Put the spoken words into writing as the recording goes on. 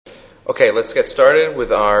Okay, let's get started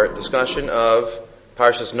with our discussion of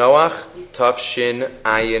Parshat Noach, Tafshin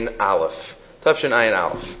Ayin Aleph. Tafshin Ayin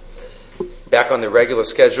Aleph. Back on the regular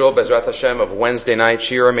schedule, Bezrat Hashem, of Wednesday night,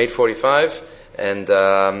 Shiurim 8:45. And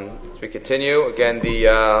as we continue, again,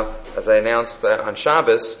 as I announced on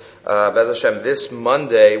Shabbos, Bezrat Hashem, this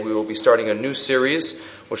Monday we will be starting a new series,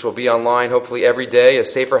 which will be online hopefully every day, a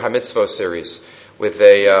Sefer HaMitzvot series, with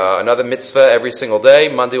another mitzvah every single day.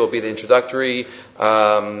 Monday will be the introductory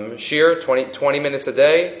shir, 20 minutes a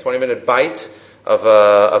day, 20-minute bite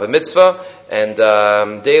of a mitzvah, and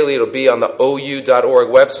daily it'll be on the OU.org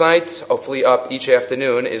website, hopefully up each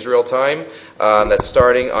afternoon, Israel time. That's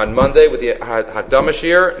starting on Monday with the Hakdama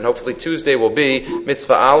shir, and hopefully Tuesday will be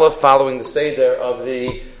Mitzvah Aleph, following the Seder of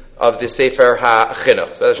the Sefer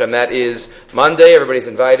HaChinuch. So that is Monday. Everybody's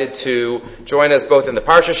invited to join us both in the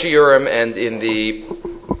Parsha Shiurim and in the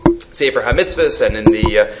Sefer HaMitzvahs and in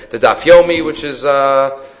the Daf Yomi, which is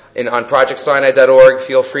on ProjectSinai.org.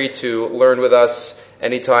 Feel free to learn with us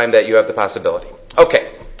anytime that you have the possibility. Okay,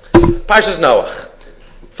 Parshat Noach.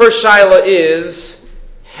 First shaila is,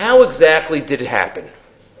 how exactly did it happen?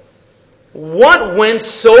 What went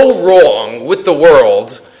so wrong with the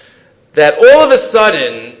world that all of a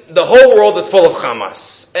sudden the whole world is full of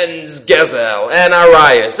Hamas and Gezel and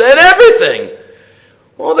Arias and everything?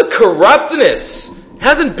 Well, the corruptness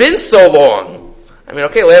hasn't been so long. I mean,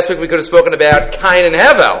 okay, last week we could have spoken about Cain and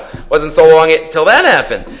Hevel. Wasn't so long until that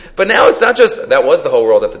happened. But now it's not just, that was the whole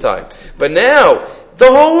world at the time. But now, the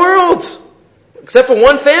whole world, except for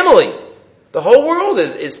one family, the whole world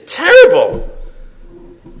is terrible.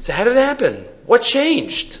 So how did it happen? What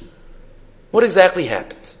changed? What exactly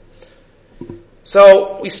happened?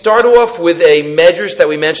 So we start off with a medrash that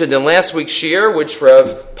we mentioned in last week's shir, which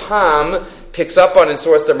Rav Pam picks up on in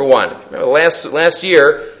source number 1. Remember last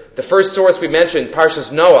year, the first source we mentioned,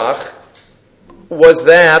 Parshat Noach, was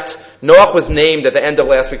that Noach was named at the end of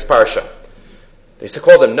last week's parsha. They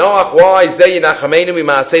called him Noach. Why? This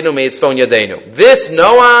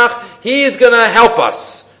Noach, he's going to help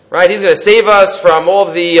us, right? He's going to save us from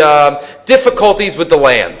all the difficulties with the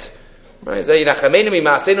land. Right? How'd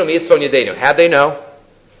they know?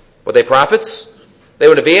 Were they prophets? They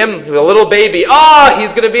would have been him, a little baby.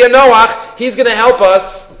 He's going to be a Noach. He's going to help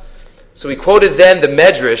us. So we quoted then the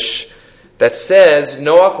Medrash that says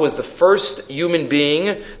Noach was the first human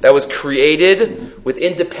being that was created with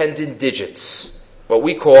independent digits, what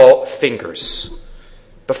we call fingers.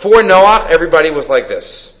 Before Noach, everybody was like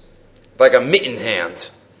this, like a mitten hand.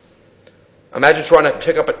 Imagine trying to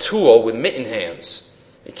pick up a tool with mitten hands.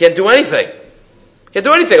 You can't do anything.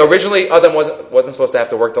 Originally, Adam wasn't supposed to have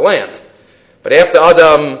to work the land. But after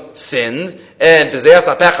Adam sinned, and so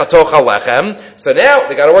now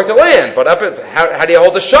they got to work the land. But how do you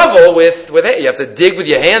hold a shovel with it? You have to dig with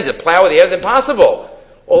your hands and plow with your hands. Impossible.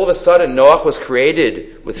 All of a sudden, Noach was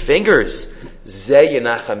created with fingers. Oh,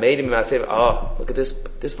 look at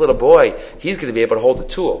this little boy. He's going to be able to hold the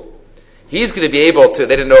tool. He's going to be able to.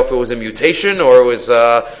 They didn't know if it was a mutation or it was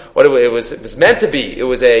what it was meant to be. It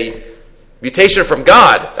was a mutation from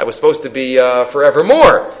God that was supposed to be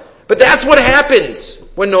forevermore. But that's what happened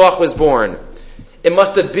when Noach was born. It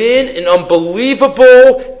must have been an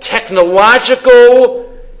unbelievable technological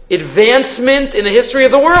advancement in the history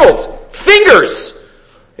of the world. Fingers!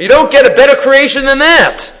 You don't get a better creation than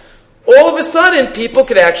that. All of a sudden, people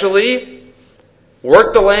could actually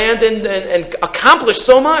work the land and accomplish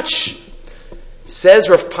so much. Says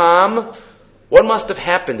Rav Pam, what must have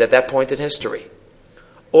happened at that point in history?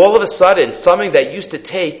 All of a sudden, something that used to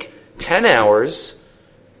take 10 hours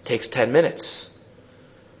takes 10 minutes.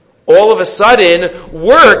 All of a sudden,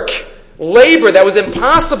 labor that was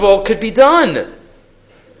impossible could be done.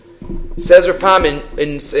 Says Rav Pam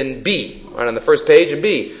in B, right on the first page in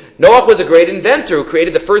B. Noach was a great inventor who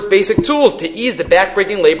created the first basic tools to ease the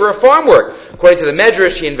backbreaking labor of farm work. According to the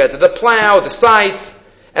Medrash, he invented the plow, the scythe.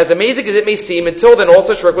 As amazing as it may seem, until then all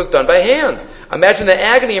such work was done by hand. Imagine the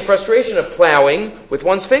agony and frustration of plowing with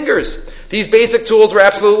one's fingers. These basic tools were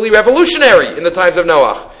absolutely revolutionary in the times of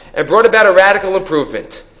Noach and brought about a radical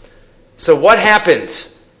improvement. So what happened?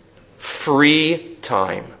 Free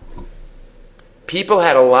time. People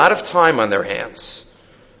had a lot of time on their hands.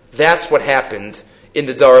 That's what happened in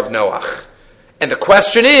the Dar of Noach. And the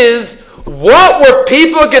question is, what were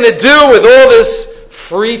people going to do with all this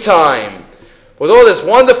free time? With all this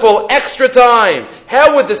wonderful extra time?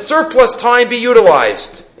 How would the surplus time be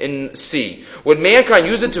utilized in C? Would mankind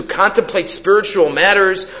use it to contemplate spiritual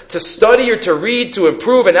matters, to study or to read, to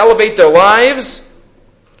improve and elevate their lives?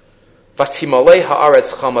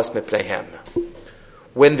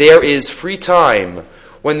 When there is free time,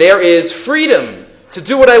 when there is freedom to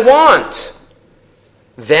do what I want,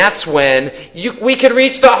 that's when we can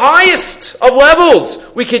reach the highest of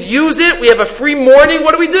levels. We could use it. We have a free morning.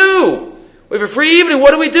 What do? We have a free evening.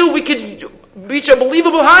 What do? We could reach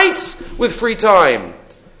unbelievable heights with free time.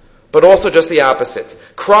 But also just the opposite.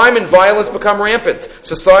 Crime and violence become rampant.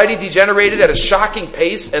 Society degenerated at a shocking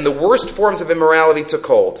pace, and the worst forms of immorality took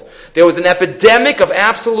hold. There was an epidemic of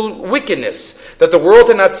absolute wickedness that the world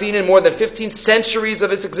had not seen in more than 15 centuries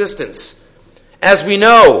of its existence. As we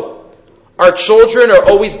know, our children are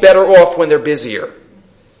always better off when they're busier.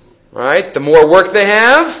 Right? The more work they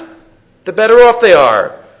have, the better off they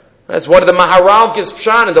are. That's what the Maharal gives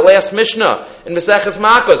Pshan in the last Mishnah in Maseches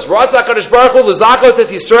Makos. Ratzak HaKadosh Baruch Hu l'zakos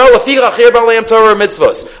es Yisrael l'fi achir b'aleim Torah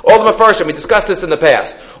mitzvos. All the Mefarshim, we discussed this in the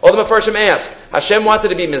past. All the Mefarshim ask, Hashem wanted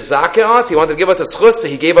to be mizakeh us, He wanted to give us a schus, so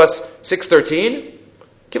He gave us 613.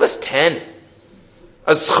 Give us 10.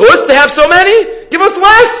 A schus to have so many? Give us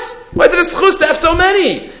less. Why did a schus to have so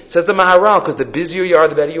many? Says the Maharal, because the busier you are,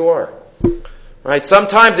 the better you are. Right?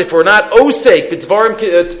 Sometimes if we're not osek, b'dvarim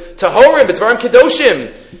tahorim, b'dvarim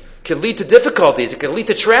kedoshim, could lead to difficulties. It could lead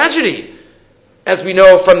to tragedy, as we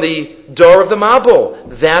know from the door of the Mabul.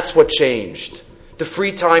 That's what changed. The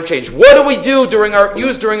free time changed. What do we do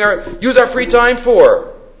use our free time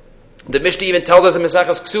for? The Mishnah even tells us in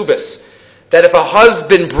Mesachos Ksubis that if a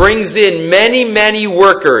husband brings in many, many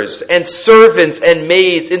workers and servants and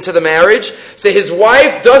maids into the marriage, so his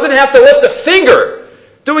wife doesn't have to lift a finger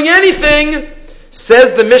doing anything.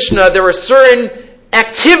 Says the Mishnah, there are certain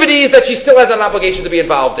activities that she still has an obligation to be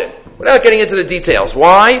involved in, without getting into the details.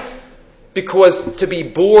 Why? Because to be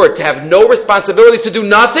bored, to have no responsibilities, to do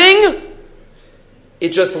nothing,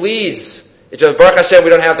 it just leads. Baruch Hashem, we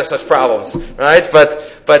don't have such problems, right?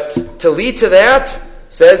 But to lead to that,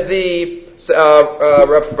 says the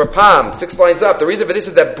Rapam, 6 lines up, the reason for this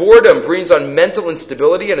is that boredom brings on mental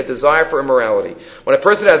instability and a desire for immorality. When a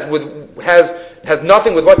person has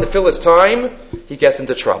nothing with what to fill his time, he gets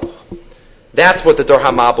into trouble. That's what the Dor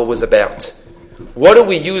HaMabul was about. What do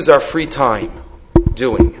we use our free time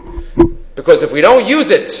doing? Because if we don't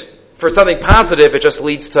use it for something positive, it just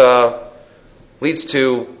leads to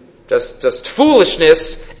just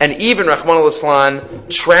foolishness and even, Rahman al-Islam,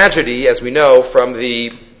 tragedy, as we know from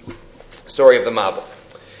the story of the Mabul.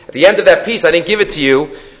 At the end of that piece, I didn't give it to you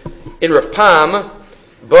in Rav Pam,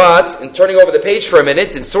 but in turning over the page for a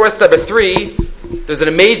minute, in source number 3, there's an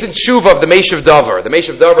amazing tshuva of the Meishav Dover. The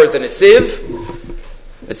Meishav Dover is the Netziv.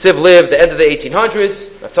 Netziv lived at the end of the 1800s.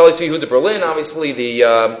 Naftali Tzvi Yehuda Berlin, obviously the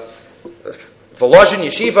Volozhin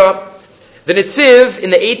Yeshiva. The Netziv in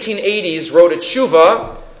the 1880s wrote a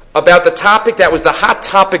tshuva about the topic that was the hot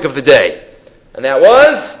topic of the day. And that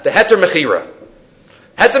was the Heter Mechira.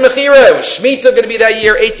 Heter Mechira, it was Shemitah going to be that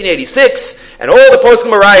year, 1886, and all the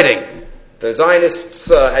poskim were writing. The Zionists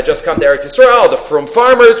had just come to Eretz Yisrael, the Frum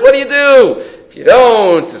farmers, what do you do? If you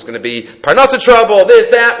don't, there's going to be parnasa trouble, this,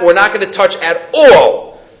 that. We're not going to touch at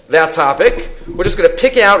all that topic. We're just going to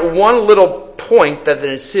pick out one little point that the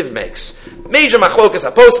Netziv makes. Major machlokas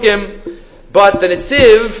haposkim, but the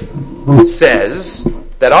Netziv says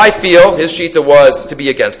that I feel his shita was to be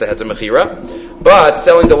against the Heter Mechira, but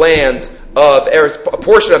selling the land of a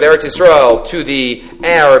portion of Eretz Yisrael to the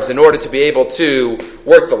Arabs in order to be able to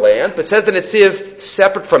work the land. But says the Netziv,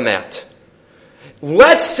 separate from that.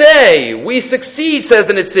 Let's say we succeed, says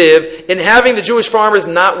the Netziv, in having the Jewish farmers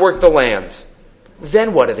not work the land.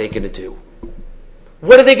 Then what are they going to do?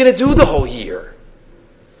 What are they going to do the whole year?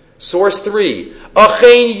 Source 3.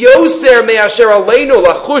 Achein yoser me'asher aleinu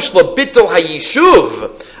lachush lebitul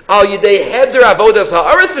hayishuv al yidei heder avodas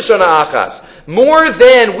haaretz b'shana achas. More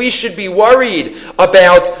than we should be worried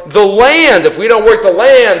about the land. If we don't work the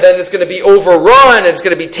land, then it's going to be overrun and it's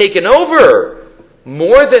going to be taken over.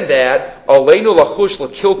 More than that, aleinu lachush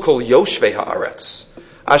lekilkol yoshvei haaretz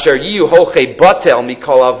asher yiyu holchei batel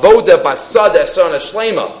mikol avoda basada shana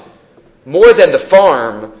shlema. More than the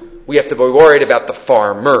farm, we have to be worried about the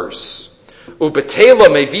farmers. Ubetela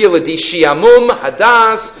mevia l'di shiamum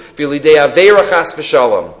hadas v'lidei averachas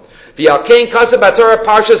v'shalom. V'alkein kaseh b'Torah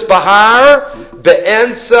Parshas Bahar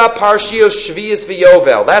be'entza Parshios Shvius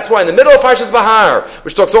v'Yovel. That's why in the middle of Parshas Bahar,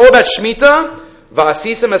 which talks all about Shemitah,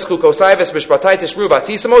 v'asisem es chukosai v'shmishpatai tishru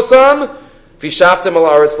v'asisem osam v'shaftem al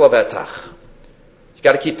aretz lavetach. You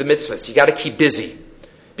got to keep the mitzvahs. You got to keep busy,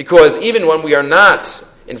 because even when we are not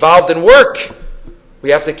involved in work, we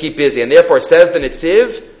have to keep busy. And therefore, says the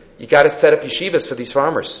Netziv, you got to set up yeshivas for these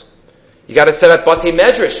farmers. You got to set up batei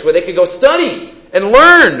medrash where they can go study and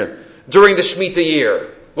learn during the Shemitah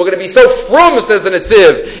year. We're going to be so frum, says the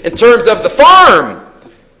Netziv, in terms of the farm.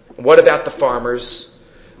 What about the farmers?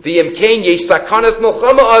 V'imkein yesh sakanas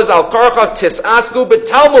milchama az al karcha tisasku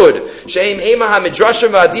b'talmud sheim hema hamidrashim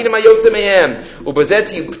v'adinim hayotzim mehem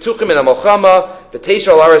ubezeti ptuchim in ha-milchama v'teisha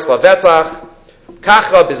al-aretz lavetach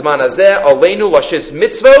kacha bizman hazeh aleinu lashis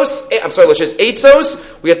mitzvos lashis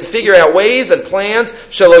eitzos. We have to figure out ways and plans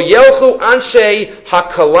shelo yelchu anshe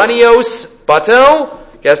hakolanios batel.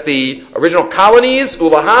 Guess the original colonies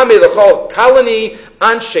ulahami the colony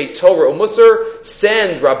anshe Torah umusar.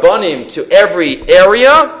 Send rabbanim to every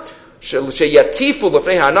area. Sheyatifu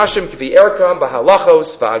lefnei ha'anashim k'vi erkam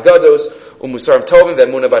b'halachos v'agados umusarim tovim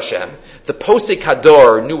v'emunah b'Hashem. The posek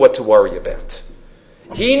hador knew what to worry about.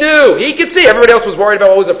 He knew. He could see. Everybody else was worried about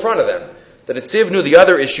what was in front of them. The Netziv knew the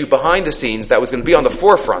other issue behind the scenes that was going to be on the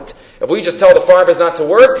forefront. If we just tell the farmers not to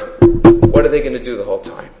work, what are they going to do the whole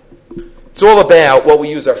time? It's all about what we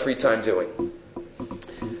use our free time doing.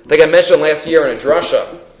 Like I mentioned last year in a drasha,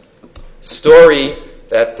 story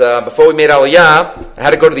that before we made Aliyah, I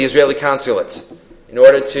had to go to the Israeli consulate in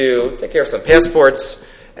order to take care of some passports.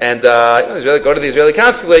 And go to the Israeli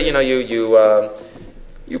consulate.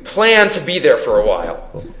 You plan to be there for a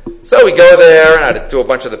while. So we go there, and I had to do a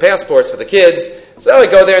bunch of the passports for the kids. So I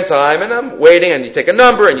go there in time, and I'm waiting, and you take a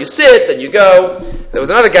number, and you sit, and you go. There was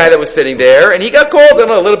another guy that was sitting there, and he got called in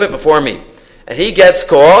a little bit before me. And he gets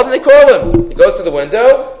called, and they call him. He goes to the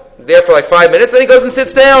window, there for like 5 minutes, then he goes and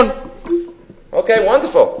sits down. Okay,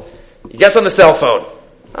 wonderful. He gets on the cell phone.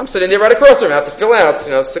 I'm sitting there right across from him. I have to fill out,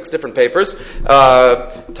 6 different papers,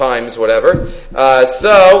 times whatever.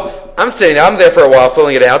 So I'm sitting there. I'm there for a while,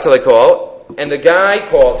 filling it out till I call. And the guy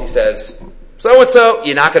calls. He says, "So-and-so,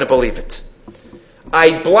 you're not going to believe it.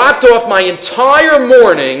 I blocked off my entire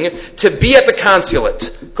morning to be at the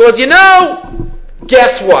consulate. Because,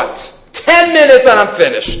 guess what? 10 minutes and I'm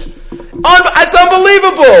finished. It's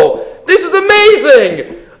unbelievable. This is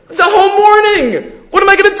amazing. The whole morning. What am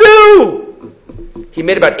I going to do?" He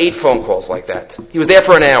made about 8 phone calls like that. He was there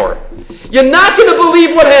for an hour. You're not going to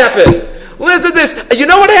believe what happened. Listen to this. You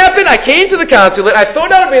know what happened? I came to the consulate. I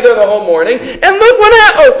thought I would be there the whole morning. And look what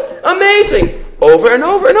happened. Oh, amazing. Over and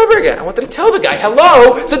over and over again. I wanted to tell the guy,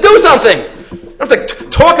 hello, so do something. I was like,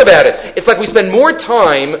 talk about it. It's like we spend more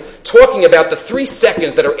time talking about the 3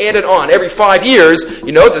 seconds that are added on every 5 years.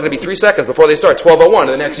 There's going to be 3 seconds before they start 12:01 in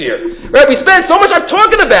the next year. Right? We spend so much time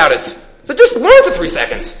talking about it. So just learn for 3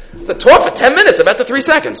 seconds. So talk for 10 minutes about the 3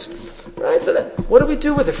 seconds. Right? So what do we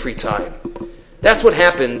do with the free time? That's what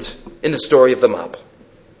happened in the story of the Mabul.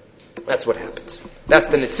 That's what happened. That's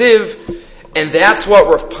the Netziv, and that's what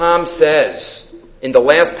Rav Pam says in the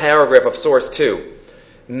last paragraph of Source 2.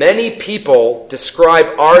 Many people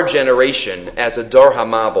describe our generation as a Dor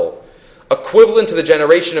HaMabul, equivalent to the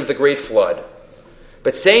generation of the Great Flood.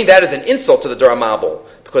 But saying that is an insult to the Dor HaMabul,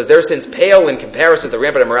 because their sins pale in comparison to the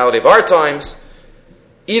rampant immorality of our times.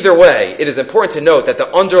 Either way, it is important to note that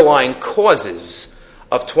the underlying causes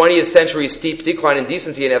of 20th century's steep decline in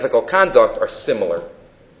decency and ethical conduct are similar.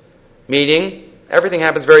 Meaning, everything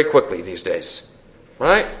happens very quickly these days.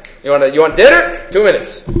 Right? You want dinner? 2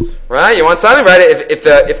 minutes. Right? You want something? Right? If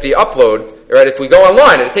the upload, right, if we go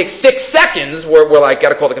online and it takes 6 seconds, we're like,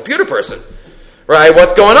 gotta call the computer person. Right?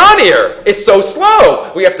 What's going on here? It's so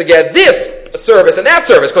slow. We have to get this service and that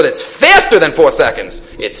service because it's faster than 4 seconds.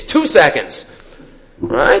 It's 2 seconds.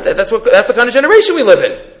 Right? That's the kind of generation we live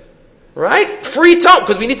in. Right? Free time,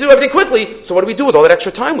 because we need to do everything quickly. So what do we do with all that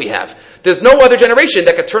extra time we have? There's no other generation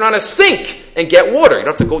that could turn on a sink and get water. You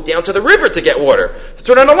don't have to go down to the river to get water. To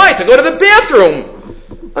turn on a light, to go to the bathroom.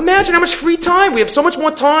 Imagine how much free time. We have so much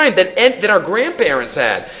more time than our grandparents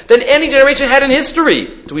had, than any generation had in history.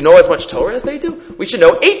 Do we know as much Torah as they do? We should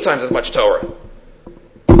know 8 times as much Torah.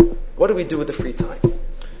 What do we do with the free time?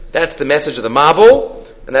 That's the message of the Mabul,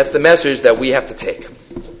 and that's the message that we have to take.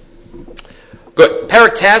 Good.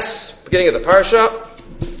 Perek Tes, beginning of the Parsha.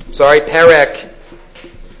 Perek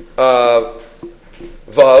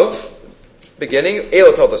Vav, beginning.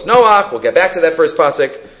 Elo told us Noach. We'll get back to that first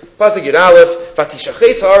pasuk. Pasuk Yud Aleph.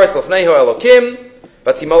 Vatishaches haaretz lefneiho Elokim.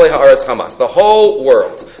 Vatimolei haaretz chamas. The whole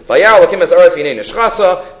world. Vayar Elokim es haaretz v'nei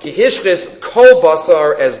nishchasa. Ki hishchis kol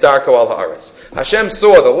basar es darko al haaretz. Hashem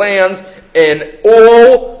saw the land, and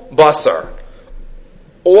all basar,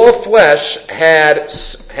 all flesh had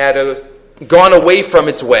gone away from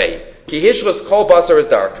its way. Ki hishchis kol basar es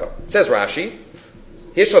darko. Says Rashi.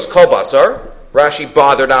 Hishchis kol basar. Rashi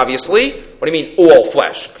bothered, obviously. What do you mean, all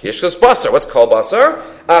flesh? Hishchis basar. What's kol basar?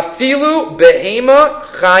 Afilu behema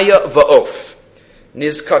chaya va'of.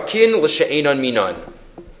 Nizkakin l'she'enon minan.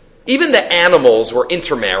 Even the animals were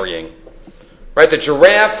intermarrying. Right? The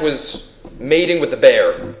giraffe was mating with the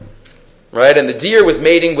bear. Right? And the deer was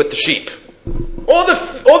mating with the sheep. All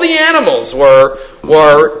the animals were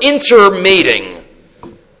intermating.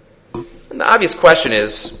 the obvious question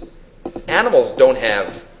is, animals don't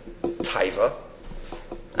have taiva.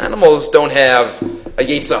 Animals don't have a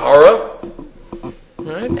Yetzirah.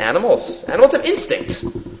 Right? Animals have instinct.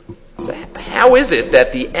 So how is it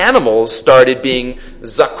that the animals started being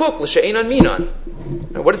zakuk l'she'enan minan?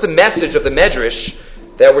 What is the message of the Medrash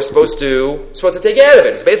that we're supposed to take out of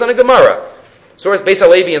it? It's based on a Gemara. Source Beis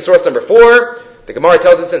Halevi in source number 4. The Gemara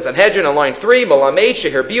tells us in Sanhedrin on line 3, Malamed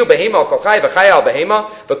shehirbiu behema al kolchai v'chai al behema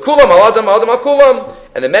v'kulam al adam al kulam.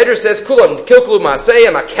 And the Medrash says, Kulam kilklu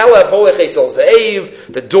ma'aseh ma'kelev holech etzel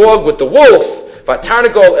ze'ev, the dog with the wolf,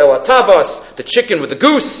 v'tarnagol el atavas, the chicken with the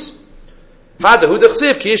goose. Hadahu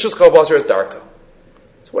dechsiv ki yishus chol basar es darka.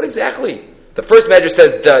 So what exactly? The first Medrash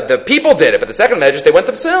says the people did it, but the second Medrash, they went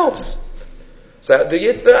themselves. So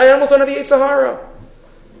the animals don't have Yetzirah.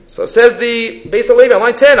 So says the Beis Halevi on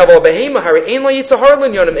line 10, Aval behema hari ein la Yetzirah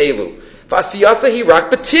l'nyonim elu, v'asiyasa hi rak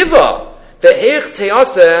b'tiva, ve'heich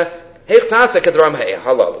te'aseh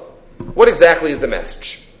what exactly is the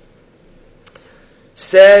message?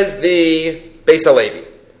 Says the Beis Halevi.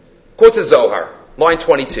 Quotes a Zohar, line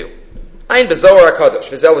 22. Ein b'Zohar HaKadosh,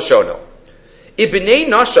 v'zel l'shono. Ibnei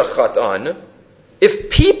nasha chatan, if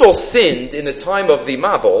people sinned in the time of the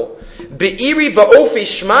Mabul, be'iri va'ofi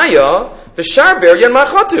shmaya, v'shar ber yan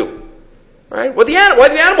machatu. Right? Why are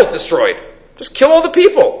the animals destroyed? Just kill all the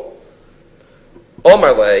people.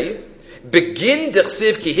 Omar lei, begin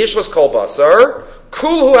dechsiv ki hishlos kol basar,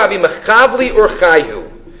 kulhu avi mechavli or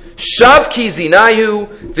chayhu, shav ki zinayu,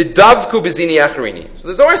 v'davku bezini acharini. So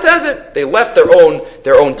the Zohar says it. They left their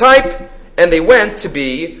own type, and they went to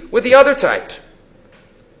be with the other type.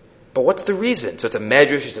 But what's the reason? So it's a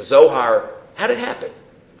Medrash, it's a Zohar. How did it happen?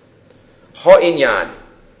 Ha'inyan.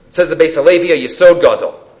 Says the Beis Halevi, a Yesod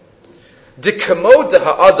Gadol. De kamod de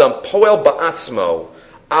ha'adam poel ba'atzmo,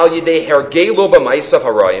 al yedei hergelo b'maisav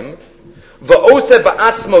harayim, va'ose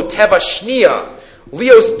ba'atzmo teva shnia,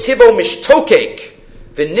 lios tivo mishtokek,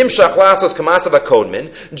 v'nimshach lasos kamasav ha'kodmin.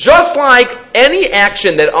 Just like any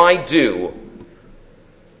action that I do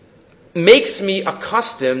makes me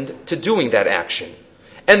accustomed to doing that action.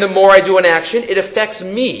 And the more I do an action, it affects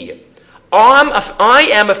me. I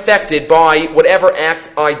am affected by whatever act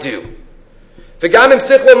I do. Even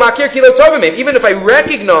if I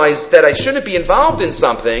recognize that I shouldn't be involved in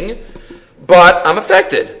something, but I'm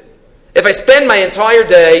affected. If I spend my entire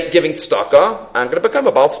day giving tzedakah, I'm going to become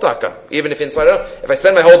a bal tzedakah. Even if inside out. If I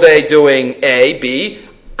spend my whole day doing A, B,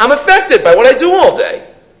 I'm affected by what I do all day.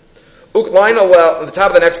 Line on the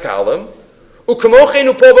top of the next column. Says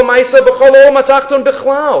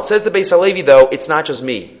the Beis Halevi, though, it's not just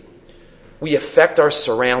me. We affect our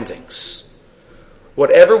surroundings.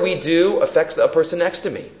 Whatever we do affects the person next to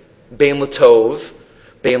me. Bein l'tov,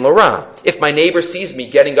 bein l'ra. If my neighbor sees me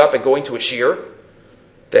getting up and going to a shir,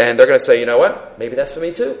 then they're going to say, you know what? Maybe that's for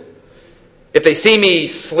me too. If they see me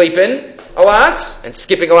sleeping a lot and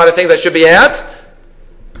skipping a lot of things I should be at,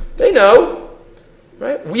 they know.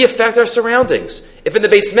 Right? We affect our surroundings. If in the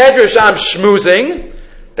Beis Medrash I'm schmoozing,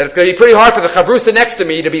 then it's going to be pretty hard for the chavrusa next to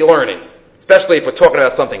me to be learning. Especially if we're talking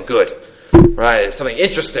about something good. Right? Something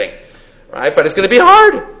interesting. Right? But it's going to be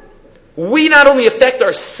hard. We not only affect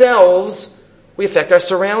ourselves, we affect our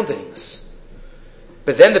surroundings.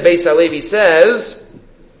 But then the Beis Halevi says,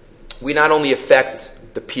 we not only affect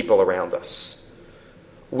the people around us.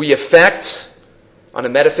 We affect, on a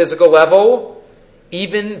metaphysical level,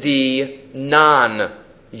 even the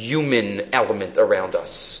non-human element around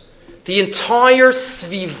us. The entire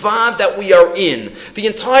sviva that we are in, the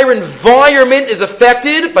entire environment is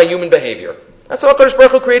affected by human behavior. That's how HaKadosh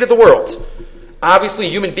Baruch Hu created the world. Obviously,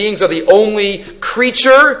 human beings are the only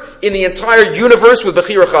creature in the entire universe with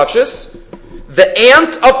Bechira Chavshis. The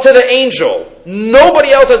ant up to the angel.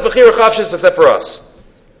 Nobody else has Bechira Chavshis except for us.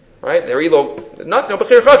 Right? They're either no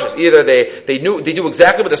Bechira Chavshis. Either they do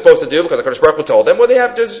exactly what they're supposed to do because HaKadosh Baruch Hu told them, or they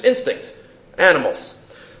have just instinct. Animals.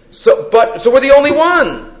 So we're the only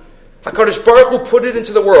one. HaKadosh Baruch Hu put it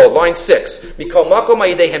into the world. Line 6. Mikol makom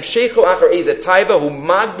ha'yidei hemshechu achar ezet taiva hu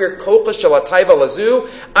magbir kocha shel ha'taiva lazu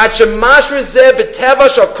ad shemashre zeh b'teva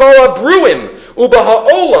shel kol ha'bruim uba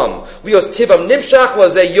ha'olam lios tivam nimshach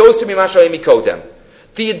lazeh yosu mimashalei mikodem.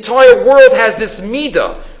 The entire world has this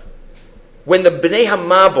midah. When the Bnei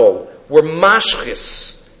HaMabul were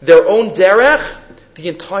mashchis, their own derech, the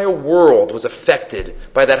entire world was affected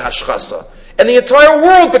by that hashchasa. And the entire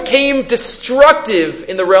world became destructive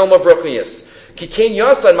in the realm of Ruchnius. Kikein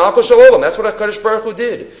Yasa and Malchus Shalom. That's what HaKadosh Baruch Hu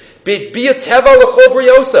did. B'yateva l'chol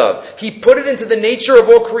briyosav. He put it into the nature of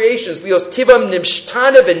all creations. Lios tivam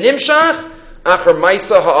nimshtana v'nimshach achar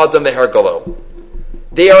maisa ha'adam v'hergalo.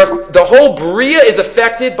 The whole bria is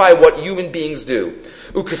affected by what human beings do.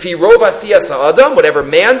 Ukafi rov asiyas ha'adam, whatever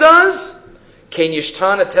man does, Kein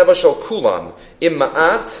yishtana teva shel kulam im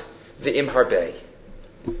ma'at ve'im harbei.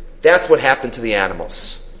 That's what happened to the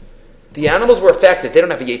animals. The animals were affected. They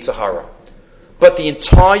don't have a Yetzer Hara. But the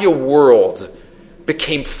entire world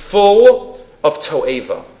became full of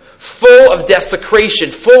to'eva, full of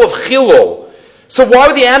desecration, full of chilul. So why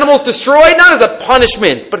were the animals destroyed? Not as a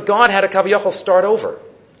punishment, but God had a kaviyachol start over.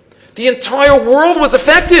 The entire world was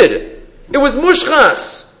affected. It was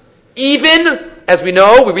mushchas. Even, as we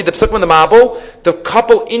know, we read the Psukim in the Mabul, the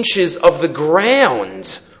couple inches of the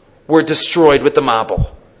ground were destroyed with the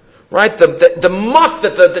Mabul. Right? The muck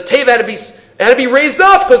that the teva had to be raised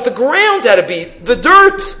up because the ground had to be the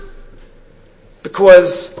dirt.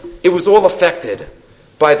 Because it was all affected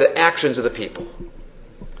by the actions of the people.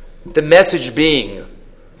 The message being,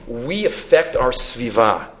 we affect our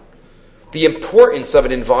sviva. The importance of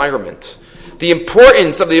an environment. The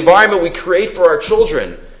importance of the environment we create for our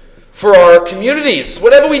children, for our communities.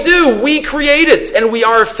 Whatever we do, we create it and we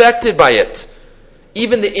are affected by it.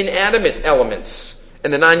 Even the inanimate elements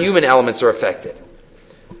and the non-human elements are affected.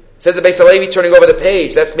 It says the Beis Halevi, turning over the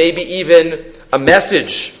page, that's maybe even a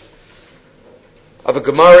message of a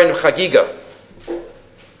Gemara in Chagiga.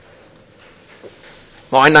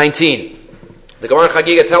 Line 19. The Gemara in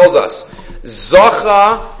Chagiga tells us,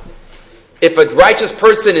 Zocha, if a righteous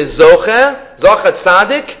person is Zocha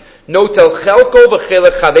Tzadik, no tel chelko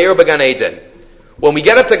v'chelek chaveru b'Gan Eden. When we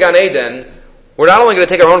get up to Gan Eden, we're not only going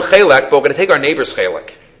to take our own chelek, but we're going to take our neighbor's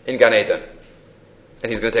chelek in Gan Eden. And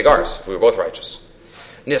he's going to take ours, if we were both righteous.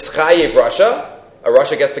 Nischayev Rasha, a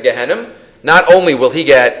Rasha gets to Gehenim, not only will he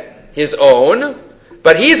get his own,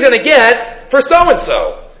 but he's going to get for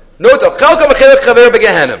so-and-so.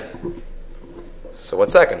 So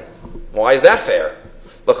what's second? Why is that fair?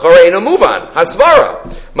 I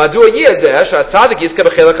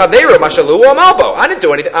didn't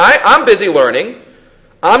do anything. I'm busy learning.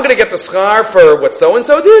 I'm going to get the schar for what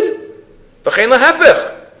so-and-so did.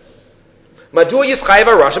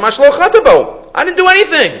 I didn't do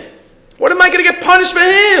anything. What am I going to get punished for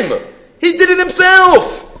him? He did it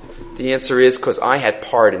himself. The answer is because I had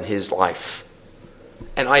part in his life.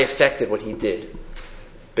 And I affected what he did.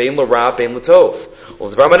 Bein l'ra, bein l'tov.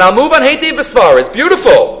 It's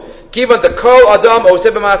beautiful.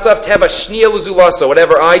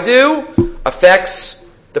 Whatever I do affects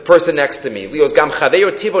the person next to me.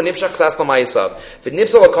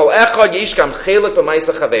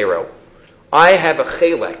 I have a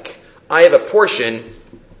chelek. I have a portion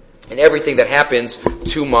in everything that happens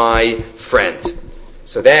to my friend.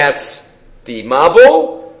 So that's the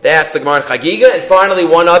Mabul, that's the Gemara in Chagiga, and finally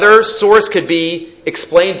one other source could be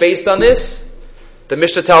explained based on this. The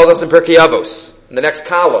Mishnah tells us in Pirkei Avos, in the next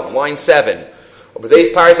column, line 7.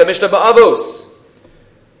 Mishnah ba'avos.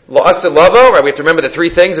 La'asid lavo, right, we have to remember the three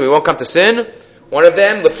things and we won't come to sin. One of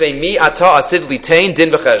them, l'fnei mi ata asid litain din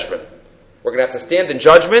v'cheshbon. We're going to have to stand in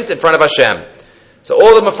judgment in front of Hashem. So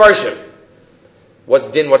all the mafarshim, what's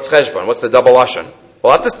din, what's cheshbon, what's the double lashon?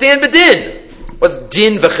 We'll have to stand b'din. What's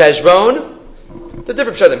din v'cheshbon? The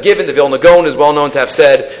different pshatim given. The Vilna Gaon is well known to have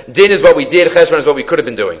said, din is what we did, cheshbon is what we could have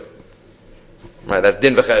been doing. Right, that's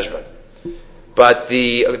din v'cheshbon. But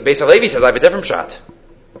the Beis Halevi says, I have a different pshat.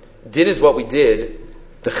 Din is what we did.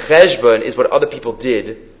 The cheshbon is what other people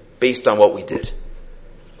did based on what we did.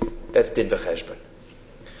 That's din v'cheshbon.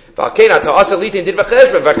 V'alkein ta'asa litin din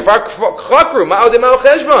v'cheshbon v'kfar chakru ma'odim ma'o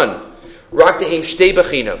cheshbon rak tehim shtei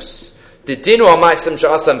bechinos the dinu al ma'asem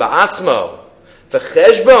sha'asam ba'atzmo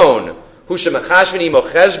v'cheshbon hu shemachashveni mo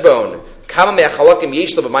cheshbon kama me'achalakim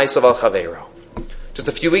yesh lo b'maisav al chaveiro. Just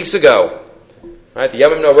a few weeks ago, right, the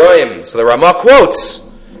Yamim Noraim, so the Ramah quotes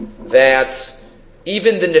that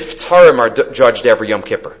even the Niftarim are judged every Yom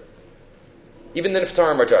Kippur. Even the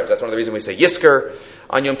Niftarim are judged. That's one of the reasons we say Yisker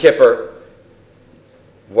on Yom Kippur.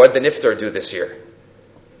 What did the Niftar do this year?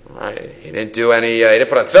 Right? He didn't do any, he didn't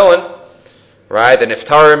put on tefillin. Right? The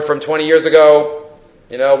Niftarim from 20 years ago,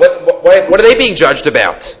 what are they being judged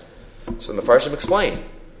about? So the Mefarshim explain.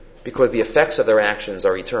 Because the effects of their actions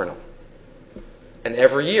are eternal. And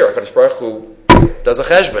every year, HaKadosh Baruch Hu does a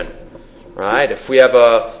cheshbon. Right? If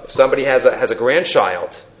somebody has a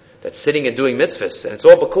grandchild that's sitting and doing mitzvahs, and it's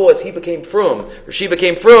all because he became frum, or she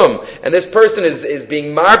became frum, and this person is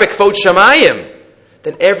being marbek fot shamayim,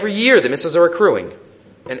 then every year the mitzvahs are accruing.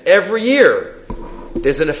 And every year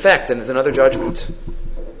there's an effect and there's another judgment.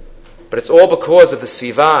 But it's all because of the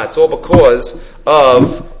sviva, it's all because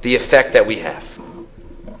of the effect that we have.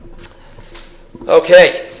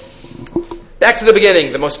 Okay. Back to the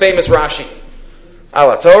beginning, the most famous Rashi.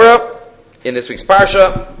 Ala Torah, in this week's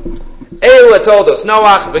Parsha. Eila told us,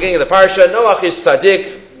 Noach, beginning of the Parsha, Noach is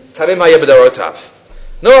tzaddik, tamim haya b'dorotav.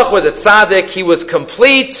 Noach was a tzaddik, he was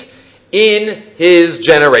complete in his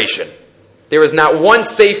generation. There is not one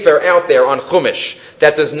sefer out there on Chumash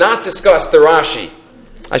that does not discuss the Rashi.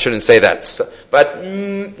 I shouldn't say that, but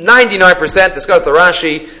 99% discuss the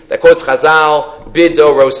Rashi that quotes Chazal,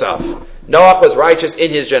 Bido Rosav. Noach was righteous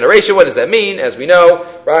in his generation. What does that mean? As we know,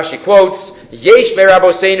 Rashi quotes, Yesh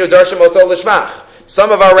me'raboseinu darsham oso l'shvach.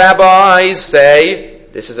 Some of our rabbis say,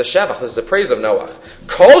 this is a shevach, this is a praise of Noach.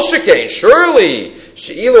 Kol shekain, surely,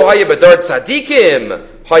 she'ilu haya badar tzadikim,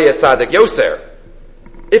 haya tzadik yoser.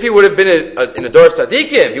 If he would have been in a dar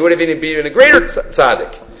tzadikim, he would have even been in a greater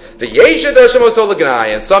tzadik. The yesha darsham oso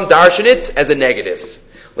l'gnai, and some darshan it as a negative.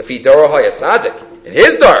 Lefi daro haya tzadik. In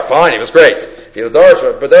his dar, fine, he was great. If he was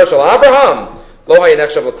badar shal Abraham, lo haya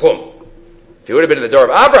nechshav l'klum. If he would have been in the door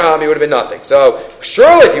of Abraham, he would have been nothing. So,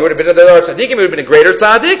 surely if he would have been in the door of tzaddikim, he would have been a greater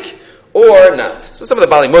tzaddik, or not. So some of the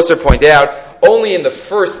Bali Musar point out, only in the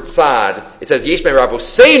first tzad, it says, Yesh me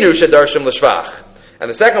raboseinu shedarshim l'shvach. And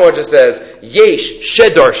the second one just says, Yesh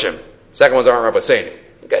shedarshim. Second ones aren't raboseinu.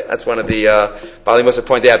 Okay, that's one of the Bali Musar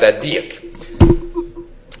point out, that diuk.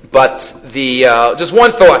 But just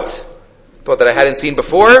one thought that I hadn't seen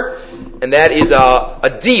before, and that is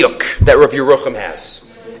a diuk that Rav Yerucham has.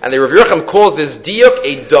 And the Rav Yerucham calls this diuk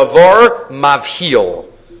a davar mavhil.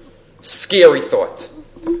 Scary thought.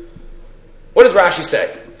 What does Rashi say?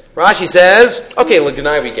 Rashi says, okay,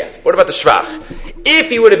 l'gnai we get. What about the shvach? If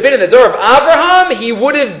he would have been in the door of Abraham, he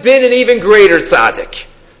would have been an even greater tzaddik.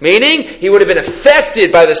 Meaning, he would have been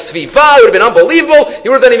affected by the sviva, it would have been unbelievable, he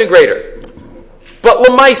would have done even greater. But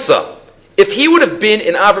l'maisa, if he would have been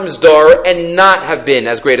in Avram's door and not have been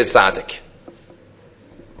as great a tzaddik,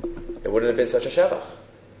 it wouldn't have been such a shevach.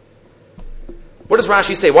 What does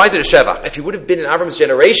Rashi say? Why is it a shevach? If he would have been in Avram's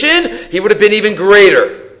generation, he would have been even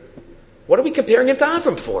greater. What are we comparing him to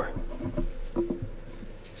Avram for?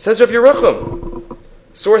 Says Rav Yerucham,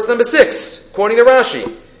 source number 6, quoting the Rashi.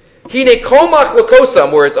 Hine komach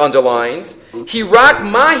lakosam, where it's underlined. Hirak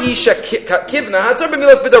mahi shakivna hatar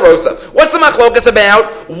b'milas b'darosa. What's the machlokas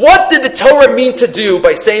about? What did the Torah mean to do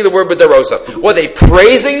by saying the word b'darosa? Were they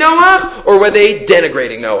praising Noach or were they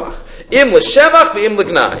denigrating Noach? Im l'shevach v'im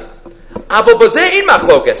l'gnai. But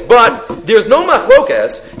there's no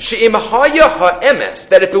machlokas she'im haya ha'emes,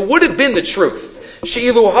 that if it would have been the truth,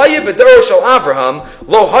 she'ilu haya b'daro shel Avraham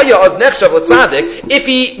lo haya az nechshav l'tzadik, if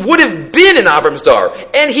he would have been in Avram's dar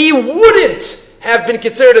and he wouldn't have been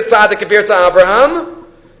considered a tzaddik compared to Avraham,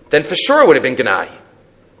 then for sure it would have been gnai.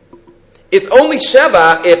 It's only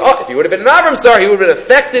sheva if he would have been in Avram's dar, he would have been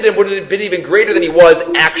affected and would have been even greater than he was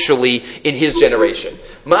actually in his generation.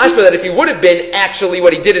 Mashma that if he would have been actually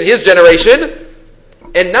what he did in his generation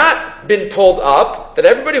and not been pulled up, then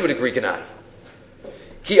everybody would agree gnai.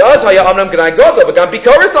 Ki az haya amnam gnai godla v'gam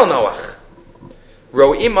bikaris al Noach.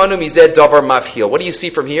 Ro'im anu mized davar mavhil. What do you see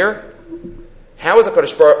from here? How does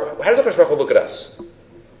HaKadosh Baruch Hu look at us?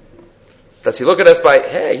 Does he look at us by,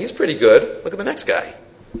 hey, he's pretty good, look at the next guy?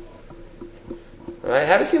 Right?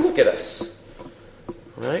 How does he look at us?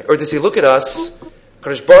 Right? Or does he look at us,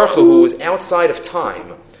 HaKadosh Baruch Hu, who is outside of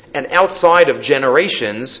time and outside of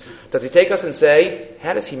generations, does he take us and say,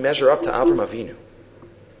 how does he measure up to Avram Avinu?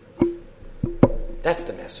 That's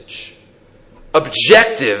the message.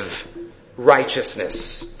 Objective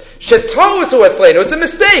righteousness. It's a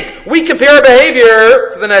mistake. We compare our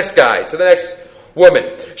behavior to the next guy, to the next woman.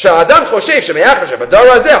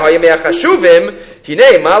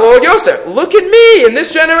 Look at me in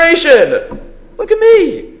this generation. Look at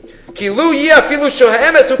me.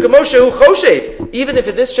 Even if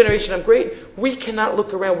in this generation I'm great, we cannot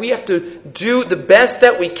look around. We have to do the best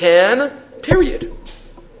that we can, period.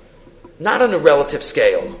 Not on a relative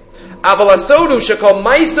scale. My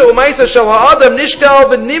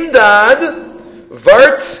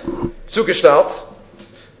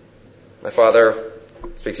father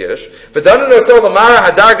speaks Yiddish. And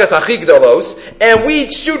we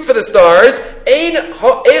shoot for the stars.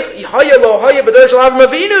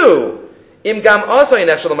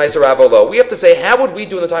 We have to say, how would we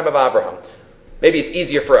do in the time of Abraham? Maybe it's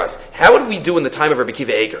easier for us. How would we do in the time of Rabbi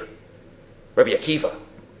Akiva Eger? Rabbi Akiva?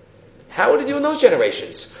 How would we do in those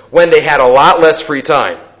generations? When they had a lot less free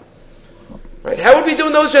time. Right? How would we do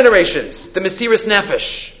in those generations? The Mesiris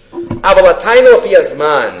Nefesh.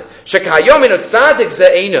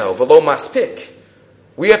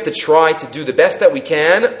 We have to try to do the best that we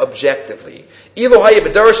can objectively.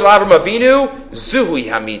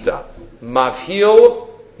 Mavhil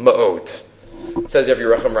ma'od. Says Rav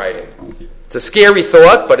Yerucham writing. It's a scary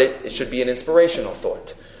thought, but it should be an inspirational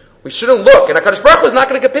thought. We shouldn't look, and HaKadosh Baruch Hu is not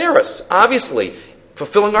going to compare us, obviously,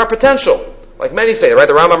 fulfilling our potential. Like many say, right?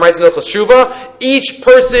 The Rambam writes in Hilchos Shuvah, each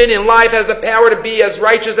person in life has the power to be as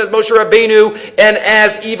righteous as Moshe Rabbeinu and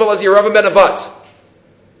as evil as Yeravim ben Nevat.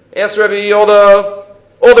 Ask Rebbe all the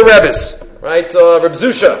Rebbes, right? Reb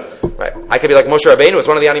Zusha, right? I could be like Moshe Rabbeinu. It's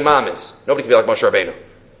one of the Animamis. Nobody can be like Moshe Rabbeinu. Right?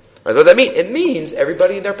 What does that mean? It means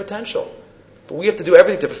everybody in their potential. But we have to do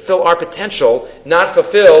everything to fulfill our potential, not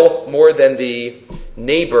fulfill more than the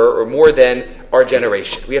neighbor or more than our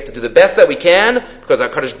generation. We have to do the best that we can because our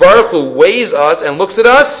Kadosh Baruch Hu weighs us and looks at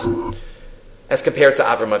us as compared to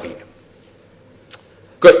Avram Avinu.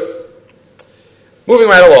 Good. Moving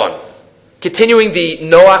right along. Continuing the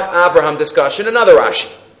Noach Abraham discussion, another Rashi.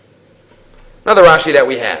 Another Rashi that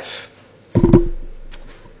we have.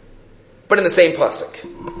 But in the same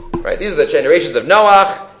pasuk. Right? These are the generations of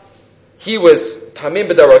Noach. He was Tamim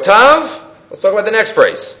B'darotav. Let's talk about the next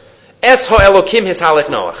phrase. Es ha'elokim hishalech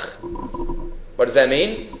Noach. What does that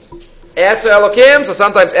mean? Es ha'elokim, so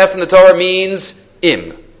sometimes es in the Torah means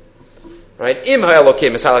im. Right? Im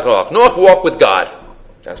ha'elokim hishalech Noach. Noach walked with God.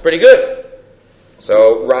 That's pretty good.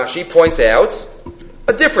 So Rashi points out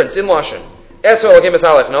a difference in Lashon. Es ha'elokim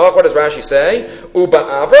hishalech Noach. What does Rashi say? Uba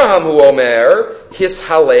Avraham hu omer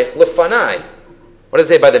hishalech lefanai. What does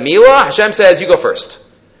it say by the Milah? Hashem says, you go first.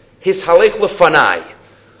 Hishalech lefanai.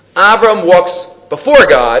 Avram walks before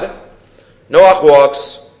God. Noach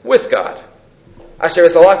walks with God. Asher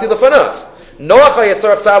esalachti lefanav. Noach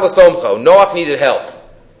hayatzarach sa'ad l'somcho. Noach needed help.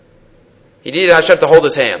 He needed Hashem to hold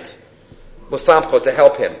his hand. L'samcho, to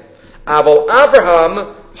help him. Aval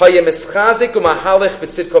Avraham hayamischazik u'mahalech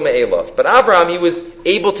b'tzidko me'elav. But Avraham, he was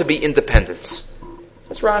able to be independent.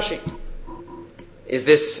 That's Rashi. Is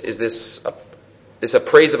this a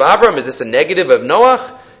praise of Avraham? Is this a negative of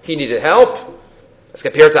Noach? He needed help. As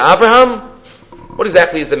compared to Avraham, what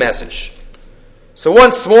exactly is the message? So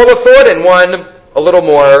one smaller thought and one a little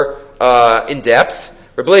more in depth.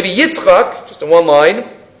 Reb Levi Yitzchak, just in one line,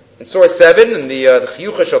 in Surah 7, in the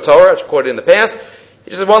Chiyucha Shel Torah, which quoted in the past, he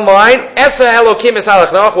just in one line, Esa Elokim es halach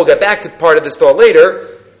Noach. We'll get back to part of this thought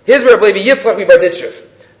later. Here's Reb Levi Yitzchak Mibarditchev.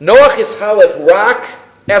 Noach is halach rak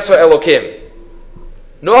Esa Elokim.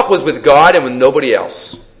 Noach was with God and with nobody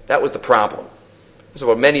else. That was the problem. This is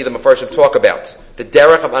what many of the Mefarshim talk about. The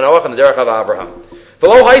derech of Noach and the derech of Avraham.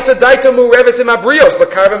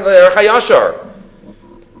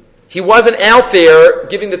 He wasn't out there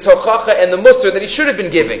giving the tochacha and the muster that he should have been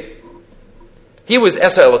giving. He was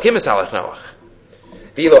Esa Elokim Esalech Noach.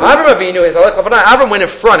 Avram went in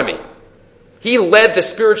front of me. He led the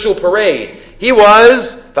spiritual parade. He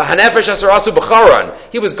was V'hanefesh Asher Asu B'charan.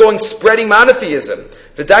 He was going spreading monotheism.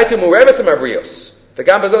 V'daitu mureves amabrios.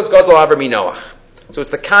 V'gam bazos gadol Avram Noach. So it's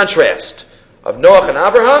the contrast of Noach and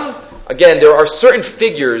Abraham. Again, there are certain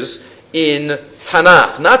figures in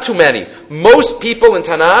Tanakh, not too many. Most people in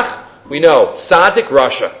Tanakh, we know, tzaddik,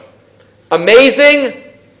 Rasha. Amazing,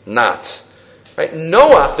 not. Right?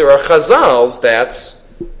 Noach, there are chazals that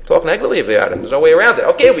talk negatively of the Adam. There's no way around it.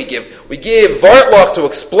 Okay, we give Vartloch to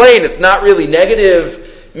explain it's not really negative.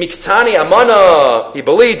 Miktani Amana, he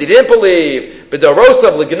believed, he didn't believe.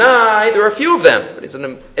 B'darosav Lignai, there are a few of them. But it's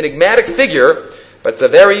an enigmatic figure. But it's a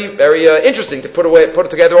very, very interesting to put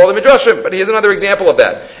together all the midrashim. But here's another example of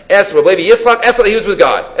that. Es Reb Levi Yitzchak, he was with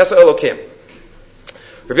God. Es Elokim.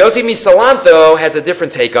 Rabbi Yossi Misalanto has a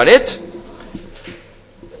different take on it.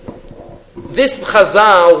 This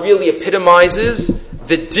chazal really epitomizes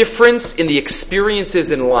the difference in the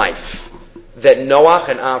experiences in life that Noach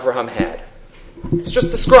and Avraham had. It's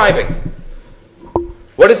just describing.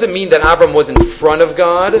 What does it mean that Avraham was in front of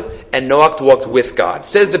God and Noach walked with God? It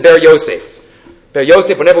says the Ber Yosef. Ber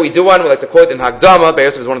Yosef, whenever we do one, we like to quote in Hagdama. Ber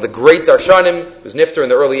Yosef was one of the great darshanim. He was nifter in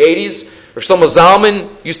the early 80s. Rav Shlomo Zalman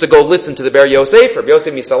used to go listen to the Ber Yosef, Rabbi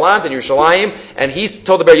Yosef Misalant in Yerushalayim, and he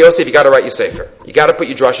told the Ber Yosef, you got to write your sefer. You got to put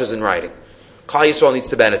your drushes in writing. Klal Yisrael needs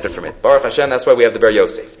to benefit from it. Baruch Hashem, that's why we have the Ber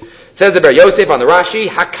Yosef. It says the Ber Yosef on the Rashi,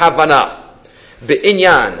 Hakavana,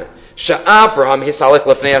 V'inyan, Sha'avraham hisalech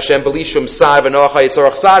lefnei Hashem b'lishum sa'ad v'noach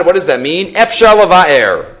hayitzorach sa'ad. What does that mean? Efshar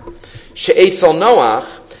lava'er, she'etzel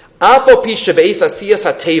Noach, as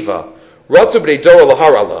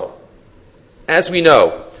we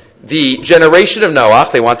know, the generation of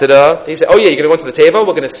Noach, they said, oh yeah, you're going to go into the teva?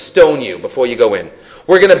 We're going to stone you before you go in.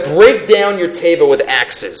 We're going to break down your teva with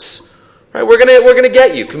axes. Right? We're going to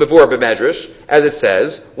get you. Kimavur b'medrash, as it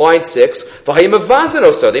says, line 6,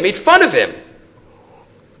 they made fun of him.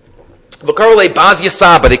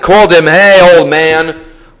 They called him, hey old man,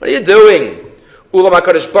 what are you doing?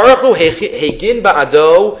 Hashem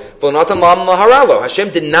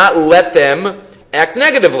did not let them act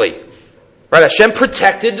negatively. Right? Hashem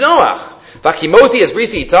protected Noach.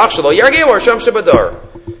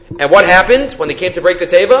 And what happened when they came to break the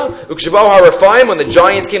teva? When the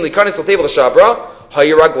giants came to the table of Shabra,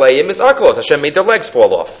 Hashem made their legs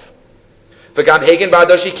fall off. He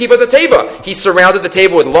surrounded the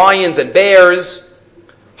table with lions and bears.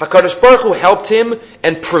 HaKadosh Baruch Hu helped him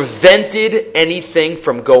and prevented anything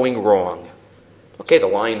from going wrong. Okay, the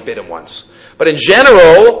lion bit him once. But in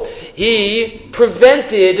general, he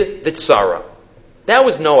prevented the tzara. That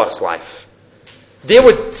was Noach's life. There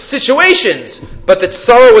were situations, but the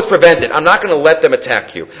tzara was prevented. I'm not going to let them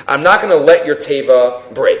attack you. I'm not going to let your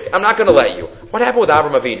teva break. I'm not going to let you. What happened with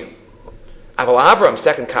Avram Avinu? Avram,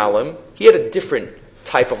 second column, he had a different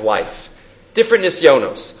type of life. Different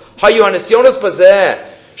nisyonos.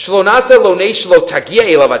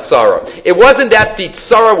 It wasn't that the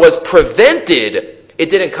tzara was prevented.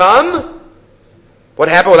 It didn't come. What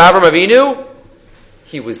happened with Avram Avinu?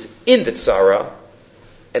 He was in the tzara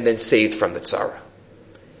and then saved from the tzara.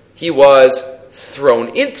 He was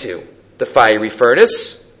thrown into the fiery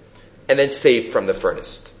furnace and then saved from the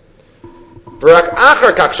furnace. Right?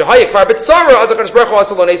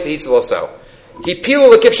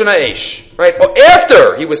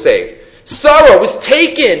 After he was saved, Sarah was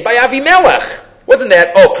taken by Avimelech. Wasn't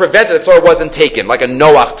that, prevented that Sarah wasn't taken, like a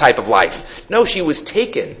Noach type of life. No, she was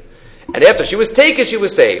taken. And after she was taken, she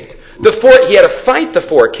was saved. He had to fight the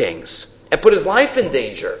 4 kings and put his life in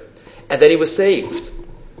danger. And then he was saved.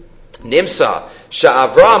 Nimsa,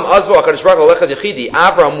 Sha'avram Azvo HaKadosh Baruch Hu Lechaz Yechidi.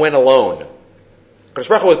 Avram went alone. HaKadosh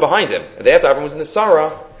Baruch Hu was behind him. And after Avram was in the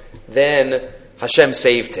Sarah, then Hashem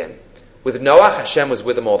saved him. With Noach, Hashem was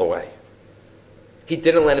with him all the way. He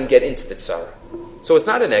didn't let him get into the tzara. So it's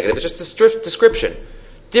not a negative, it's just a description.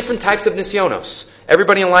 Different types of nisyonos.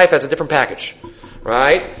 Everybody in life has a different package.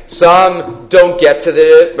 Right? Some don't get to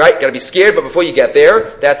the, right? Gotta be scared, but before you get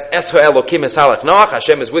there, that's Esho Elokim Esalach Noach,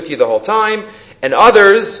 Hashem is with you the whole time. And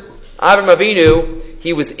others, Avram Avinu,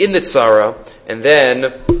 he was in the tzara, and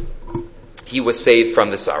then he was saved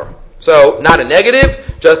from the tzara. So, not a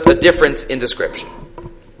negative, just a difference in description.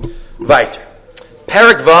 Weiter.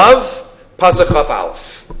 Perek Vav, Pasuk Chaf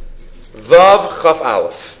Aleph. Vav Chaf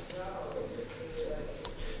Aleph.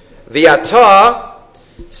 V'yata,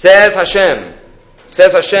 says Hashem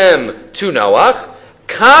to Noach,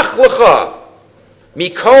 Kach lecha,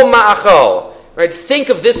 mikol ma'achal. Right? Think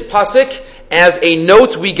of this pasuk as a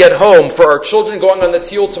note we get home for our children going on the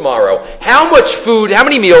tiul tomorrow. How much food, how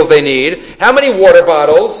many meals they need, how many water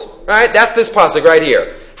bottles, right? That's this pasuk right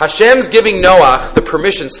here. Hashem's giving Noach the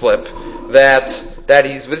permission slip that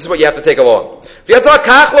this is what you have to take along.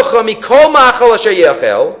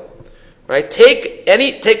 Right?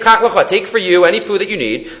 Take for you any food that you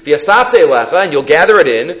need, and you'll gather it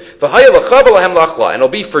in, and it'll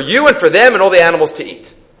be for you and for them and all the animals to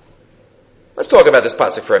eat. Let's talk about this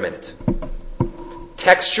pasuk for a minute.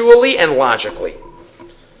 Textually and logically.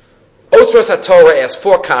 Otzros HaTorah asks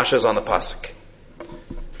 4 kashas on the pasuk.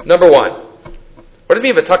 Number 1, what does it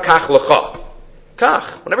mean v'ta kach lecha?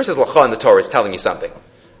 Kach. Whenever it says lecha in the Torah, it's telling you something.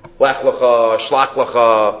 Lech lecha, shlach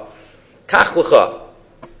lecha, kach lecha.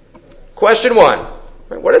 Question 1.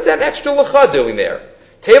 What is that extra lecha doing there?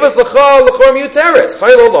 Tevas lecha, lechor miuteres.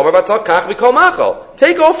 Haylo lomer v'ta kach v'kol machal.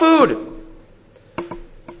 Take all food.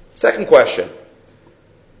 Second question.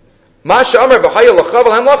 Take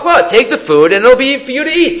the food and it'll be for you to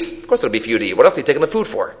eat. Of course it'll be for you to eat. What else are you taking the food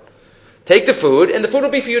for? Take the food and the food will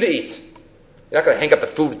be for you to eat. You're not going to hang up the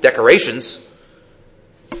food decorations.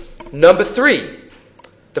 Number 3.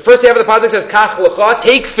 The first half of the pasuk says, Kach lecha,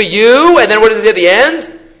 take for you, and then what does it say at the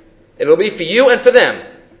end? It'll be for you and for them.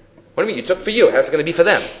 What do you mean? You took for you. How's it going to be for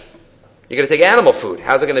them? You're going to take animal food.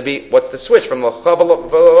 How's it going to be? What's the switch from lecha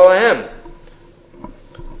v'lahem?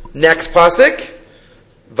 Next pasuk.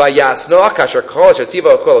 Vayas Noach kasher kol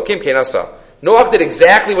shetziva kolokim kenasa. Noach did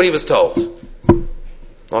exactly what he was told.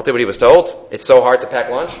 Noach did what he was told. It's so hard to pack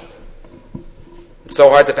lunch. It's so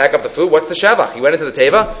hard to pack up the food. What's the shevach? He went into the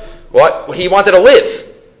teva. What? He wanted to live.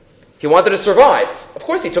 He wanted to survive. Of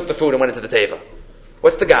course he took the food and went into the teva.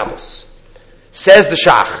 What's the gavus? Says the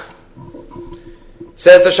Shach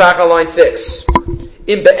on line 6.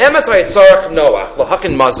 In be'emes v'yitzarach Noach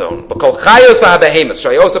l'hakin mazon b'kol chayos v'habehemus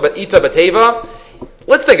shayosa b'ita b'teva.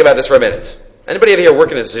 Let's think about this for a minute. Anybody ever here work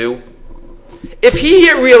in a zoo? If he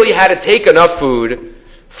really had to take enough food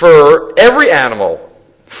for every animal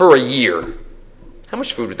for a year, how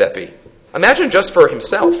much food would that be? Imagine just for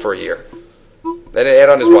himself for a year. Then add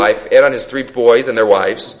on his wife, add on his 3 boys and their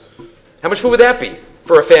wives. How much food would that be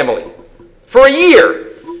for a family? For a year!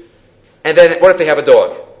 And then what if they have a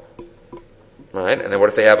dog? Right? And then what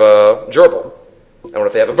if they have a gerbil? And what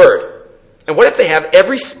if they have a bird? And what if they have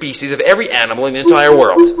every species of every animal in the entire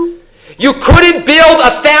world? You couldn't build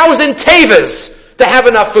 1,000 tevas to have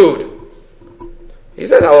enough food. He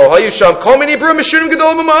says, lions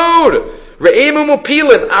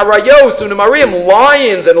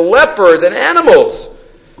and leopards and animals.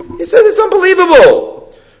 He says it's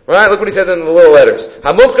unbelievable. Right? Look what he says in the little letters.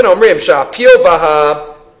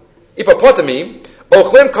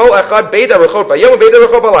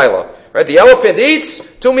 Right? The elephant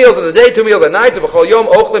eats 2 meals in the day, 2 meals at night,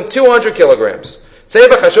 200 kilograms.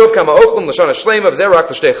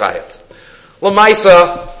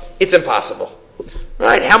 L'maisa, it's impossible.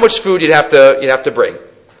 Right? How much food you'd have to bring.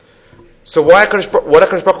 So what HaKadosh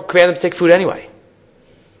Baruch Hu commanded them to take food anyway?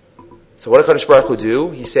 So what did HaKadosh Baruch Hu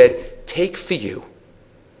do? He said, take for you,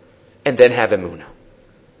 and then have emunah.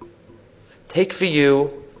 Take for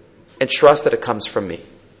you, and trust that it comes from me.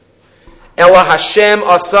 Ela Hashem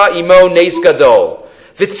asa imo neis gadol,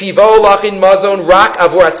 v'tzivo lachin mazon rak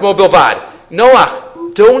avur atzmo bilvad.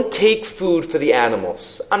 Noach, don't take food for the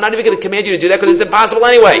animals. I'm not even going to command you to do that because it's impossible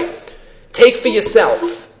anyway. Take for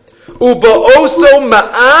yourself. Uba'oso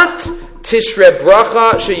ma'at tishre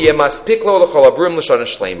bracha sheyemaspik lo l'chol abrim l'shana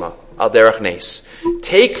shlema al derech nes.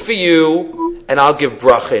 Take for you, and I'll give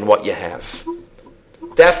bracha in what you have.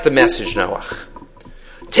 That's the message, Noach.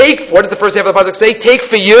 Take, what does the first half of the pasuk say? Take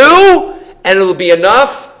for you, and it'll be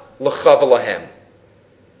enough. L'chav lahem.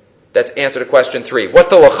 That's answer to question 3. What's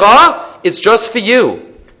the l'cha? It's just for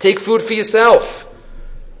you. Take food for yourself.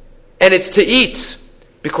 And it's to eat.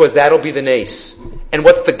 Because that'll be the nace. And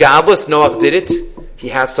what's the godless? Noach did it. He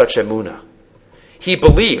had such emunah. He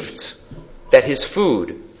believed that his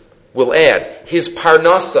food will add. His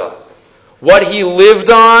parnasa, what he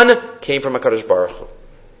lived on, came from HaKadosh Baruch Hu.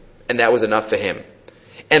 And that was enough for him.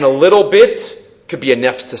 And a little bit could be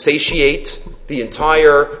enough to satiate the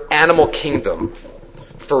entire animal kingdom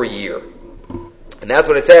for a year. And that's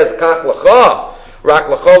what it says. Kach l'cha. Rak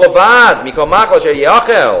l'chol avad, mikol machal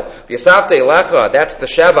sheyachel, v'yasavte lecha. That's the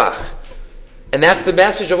shevach. And that's the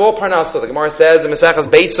message of all parnasa. The Gemara says in Maseches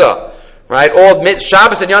Beitza, right? All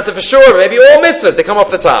Shabbos and Yontif for sure, but maybe all mitzvahs, they come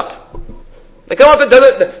off the top. They come off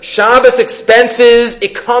the Shabbos expenses,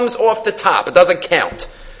 it comes off the top. It doesn't count.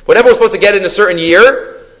 Whatever we're supposed to get in a certain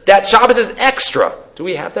year, that Shabbos is extra. Do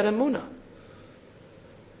we have that emunah?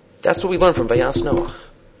 That's what we learn from Vayas Noach.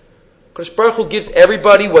 Kadosh Baruch Hu gives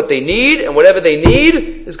everybody what they need, and whatever they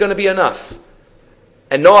need is going to be enough.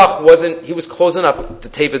 And Noach he was closing up the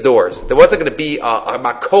teva doors. There wasn't going to be a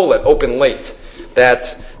makolet open late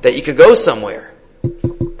that you could go somewhere.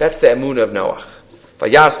 That's the emunah of Noach.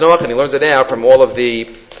 Vayas Noach, and he learns it now from all of the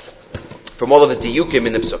diyukim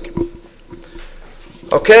in the psukim.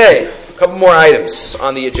 Okay, a couple more items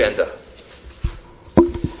on the agenda.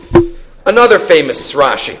 Another famous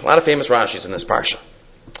Rashi. A lot of famous Rashis in this parsha.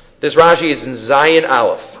 This Rashi is in Zayin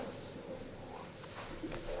Aleph.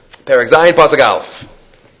 Perek Zayin Pasuk Aleph.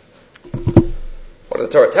 What does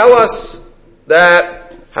the Torah tell us?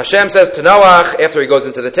 That Hashem says to Noach after he goes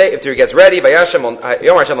into the after he gets ready, Vayashem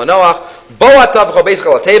Yom Hashem LaNoach, Bo atav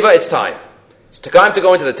b'chol teva. It's time. It's time to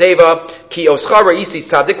go into the teva. Ki oscha re'isi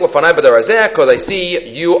tzadik l'fanai b'dar hazeh, because I see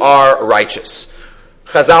you are righteous.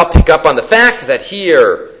 Chazal pick up on the fact that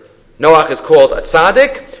here Noach is called a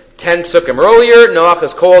tzaddik. 10 psukim earlier, Noach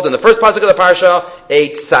is called in the first pasuk of the parsha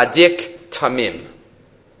a tzaddik tamim.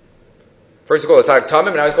 First he called a tzaddik tamim,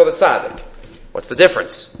 and now he's called a tzaddik. What's the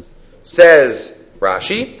difference? Says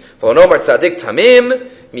Rashi, "V'lonomar tzaddik tamim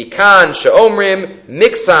mikan she'omrim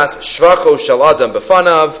miksas shvacho shel adam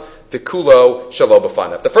b'fanav v'kulo shelo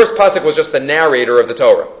b'fanav." The first pasuk was just the narrator of the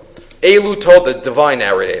Torah. Elu told the divine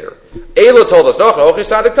narrator. Elu told us, Noach is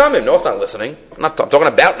tzaddik tamim. Noach's not listening. I'm talking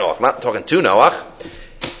about Noach. I'm not talking to Noach.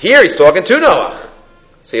 Here he's talking to Noach.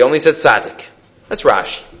 So he only said tzaddik. That's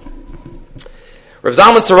Rashi. Rav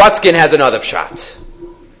Zalman Sorotzkin has another pshat.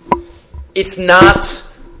 It's not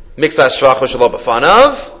miksas shvacho shelo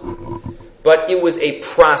b'fanav, but it was a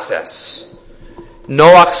process.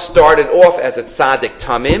 Noach started off as a tzaddik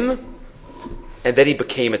tamim, and then he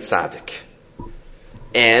became a tzaddik.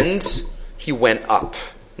 And he went up,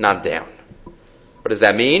 not down. What does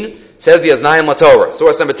that mean? It says the Aznayim LaTorah,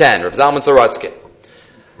 source number 10, Rav Zalman Sorotzkin.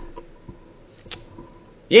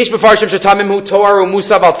 Yesh mefarshim shetamim hu toaru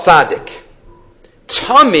musav al tzaddik.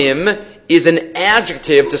 Tamim is an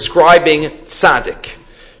adjective describing tzaddik.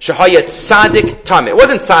 Shahaya tzaddik tamim. It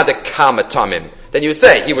wasn't tzaddik kama tamim. Then you would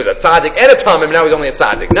say he was a tzaddik and a tamim, now he's only a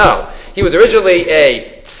tzaddik. No. He was originally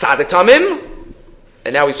a tzaddik tamim,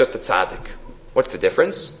 and now he's just a tzaddik. What's the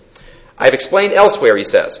difference? I've explained elsewhere, he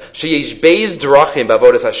says. Sheyesh beis drachim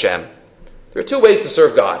b'avodas Hashem. There are 2 ways to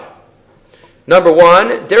serve God. Number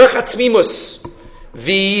 1, derech hatzmimus,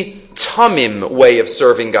 the tamim way of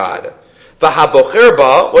serving God. V'habocher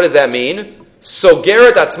ba, what does that mean? So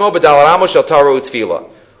Geret Atzmo B'Dal Ramo Shel Torah U'Tfila.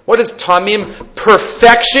 What is Tamim?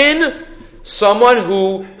 Perfection. Someone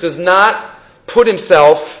who does not put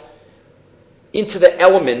himself into the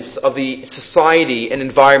elements of the society and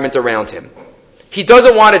environment around him. He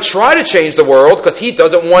doesn't want to try to change the world because he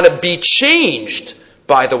doesn't want to be changed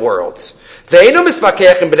by the world. I'm not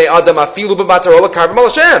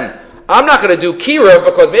going to do Kira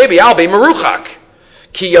because maybe I'll be Meruchak.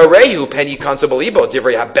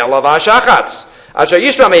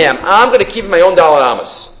 I'm going to keep my own Dalet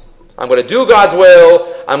Amos. I'm going to do God's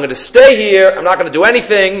will. I'm going to stay here. I'm not going to do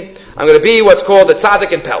anything. I'm going to be what's called a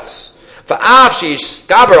tzaddik in pelts.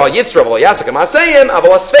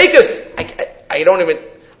 I don't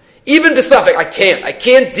even the suffix, I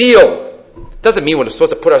can't deal. Doesn't mean we're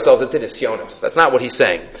supposed to put ourselves into nisyonos. That's not what he's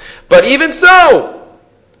saying. But even so,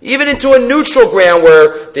 even into a neutral ground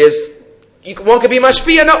where one could be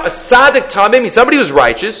mashpia. No, a tzaddik tamim means somebody who's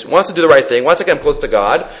righteous, wants to do the right thing, wants to come close to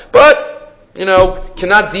God, but,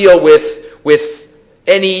 cannot deal with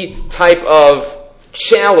any type of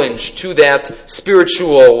challenge to that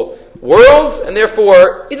spiritual world, and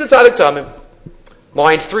therefore, he's a tzaddik tamim.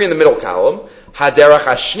 Line 3 in the middle column. Haderach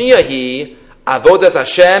hashniyahi avodat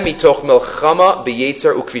Hashem mitoch melchama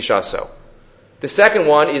b'yetzer ukvishaso. The second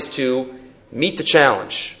one is to meet the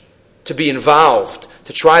challenge, to be involved,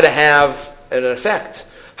 to try to have an effect.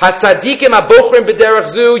 Hatzadikim abochrim b'derech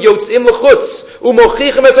zu yotzim l'chutz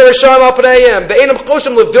umochichim et zarisham al pneihem ve'enam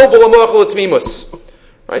choshim levilbul amoach l'tmimus.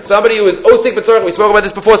 Right? Somebody who is osik b'tzarech. We spoke about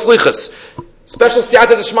this before slichas. Special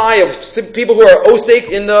siyata d'shmaya, people who are osik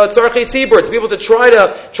in the tzarech tzibur, people to try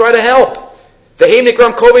to help. Ve'hem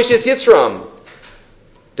nikram kovesh yes yitzram.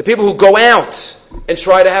 The people who go out and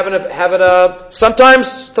try to have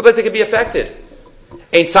sometimes they can be affected.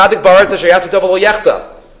 Ein tzaddik ba'aretz asher yaseh tov lo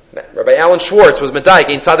yechta. Rabbi Alan Schwartz was medayik.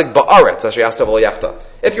 Ein tzaddik ba'aretz asher yaseh tov lo yechta.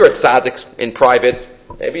 If you're a tzaddik in private,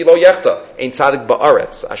 maybe lo yechta. Ein tzaddik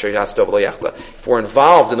ba'aretz asher yaseh tov lo yechta. If we're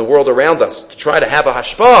involved in the world around us to try to have a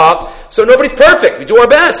hashpah, so nobody's perfect. We do our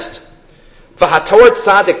best. V'hatorah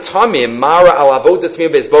tzaddik tamim mara al avodat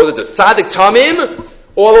tmim be'ezbodat. Tzaddik tamim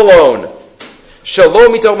all alone.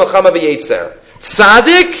 Shalom mitoch melchama v'yetzer.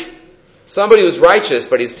 Tzaddik, somebody who's righteous,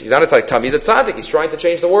 but he's not a tzaddik tamim. He's a tzaddik. He's trying to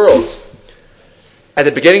change the world. At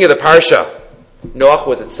the beginning of the parsha, Noach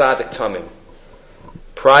was a tzaddik tamim.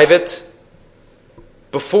 Private.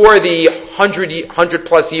 Before the 100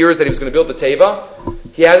 plus years that he was going to build the teva,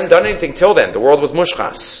 he hadn't done anything till then. The world was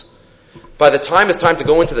mushchas. By the time it's time to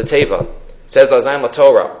go into the teva, says the Azayim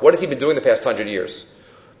LaTorah, what has he been doing the past 100 years?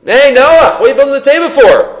 Hey, Noach, what are you building the teva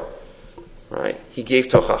for? Right? He gave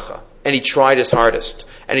tochacha. And he tried his hardest.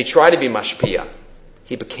 And he tried to be mashpia.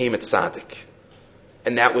 He became a tzaddik.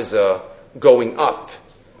 And that was going up.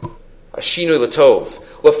 A shinui l'tov.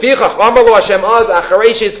 Lefichach amar lo Hashem az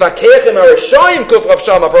acharei sheisvakechem harishayim kuf rav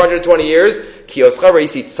shama for 120 years. Ki oscha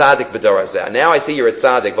reisi tzaddik b'dor hazeh. Now I see you're a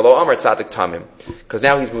tzaddik. V'lo amar tzaddik tamim. Because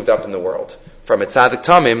now he's moved up in the world. From a tzaddik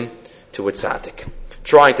tamim to a tzaddik.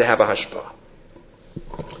 Trying to have a hashpah.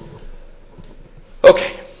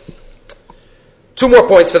 Okay. 2 more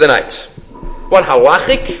points for the night. One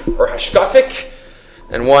halachic or hashkafik,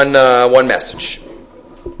 and one message.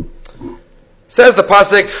 Says the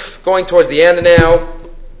pasuk, going towards the end now,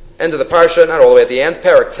 end of the parsha, not all the way at the end.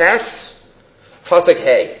 Parak Tas, pasuk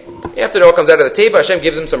Hey. After Noah comes out of the teva, Hashem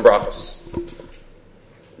gives him some brachos.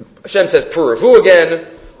 Hashem says Puravu again,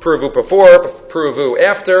 Puravu before, Puravu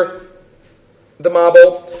after the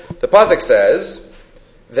Mabul. The pasuk says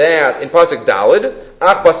that in pasuk Dalid,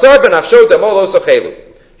 Ach basar benafsho damo lo sochelu.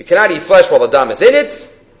 You cannot eat flesh while the dam is in it.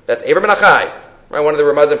 That's Avraham and Achai. Right, one of the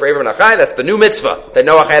ramazim for Avraham and Achai. That's the new mitzvah that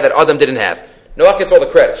Noach had that Adam didn't have. Noach gets all the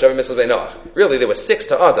credit. Shavim mitzvahs b'nei Noach. Really, there were 6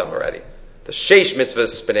 to Adam already. The sheish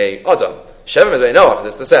mitzvahs b'nei Adam. Shavim mitzvahs b'nei Noach.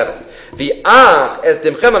 This is the 7th. V'ach es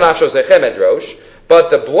dimchem l'nafsho sechem edrosh. But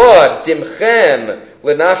the blood, dimchem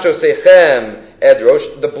l'nafsho sechem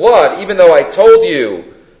edrosh. The blood, even though I told you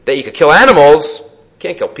that you could kill animals, you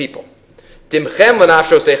can't kill people. Dimchem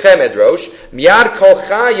l'nafsho sechem edrosh. Miyad kol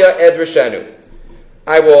chaya edroshenu.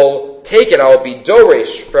 I will take it. I will be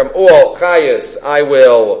doresh from all chayas. I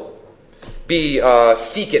will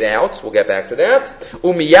seek it out. We'll get back to that.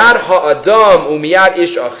 Umiyad ha'adam, umiyad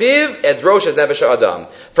ish achiv, edrosh as nefesh ha'adam.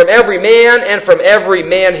 From every man and from every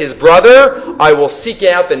man his brother, I will seek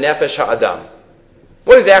out the nefesh ha'adam.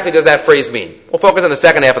 What exactly does that phrase mean? We'll focus on the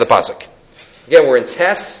second half of the pasuk. Again, we're in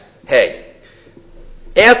Tes Hey.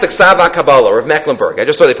 Ask the Ksava Kabbalah of Mecklenburg. I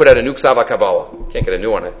just saw they put out a new Ksava Kabbalah. Can't get a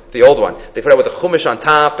new one. The old one. They put out with the Chumash on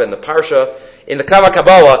top and the Parsha. In the Ksava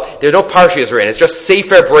Kabbalah, there's no Parshas written. It's just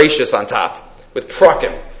Sefer Bereshis on top with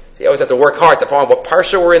Prakim. So you always have to work hard to find what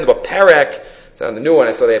Parsha we're in, what Perek. On the new one,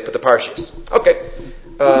 I saw they put the Parshas. Okay.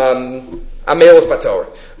 Amelus Batorah.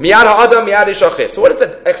 Miyad ha'adam, miyad ish achiv. So what is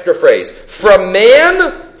that extra phrase? From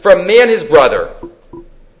man his brother.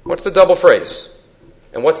 What's the double phrase?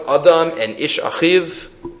 And what's Adam and Ish Achiv?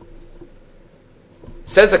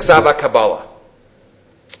 Says the Ksava Kabbalah.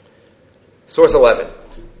 Source 11.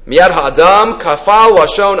 Miyad ha'adam, kafal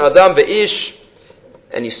lashon adam ve'ish.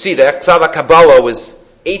 And you see that Ksava Kabbalah was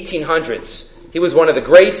 1800s. He was one of the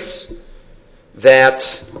greats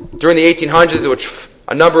that during the 1800s there were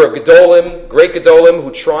a number of Gedolim, great Gedolim,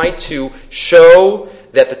 who tried to show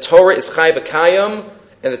that the Torah is Chai V'Kayim,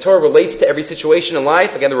 and the Torah relates to every situation in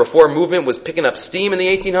life. Again, the Reform movement was picking up steam in the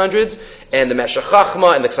 1800s, and the Meshech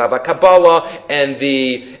Chachma, and the Ksava Kabbalah, and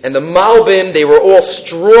the Malbim, they were all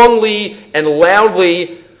strongly and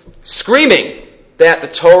loudly screaming that the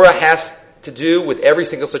Torah has to do with every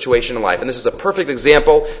single situation in life. And this is a perfect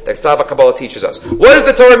example that Ksava Kabbalah teaches us. What does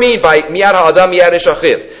the Torah mean by Miyad ha'adam, miyad ish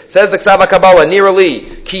achiv? Says the Ksava Kabbalah,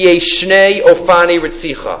 Nirali, ki yeshnei ofani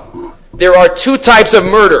ritzicha. There are two types of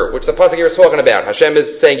murder, which the pasuk here is talking about. Hashem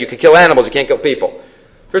is saying you can kill animals, you can't kill people.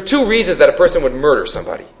 There are two reasons that a person would murder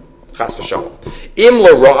somebody. Chas v'shalom. Im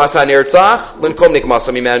l'ra'as ha'nirtzach, l'nkom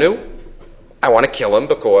nikmasa mimenu. I want to kill him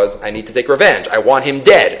because I need to take revenge. I want him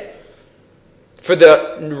dead. For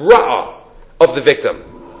the ra'ah of the victim.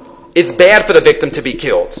 It's bad for the victim to be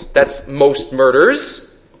killed. That's most murders.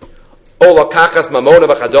 O lakachas mamona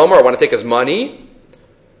v'chadoma, I want to take his money.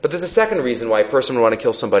 But there's a second reason why a person would want to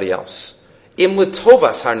kill somebody else. Im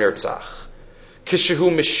l'tovas ha'nirtzach, kishehu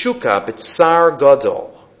mishuka b'tsar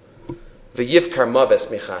gadol, v'yivkar maves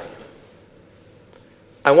michayim.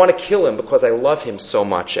 I want to kill him because I love him so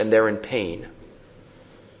much and they're in pain.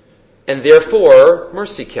 And therefore,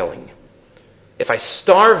 mercy killing. If I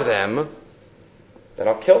starve them, then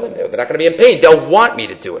I'll kill them. They're not going to be in pain. They'll want me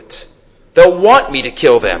to do it. They'll want me to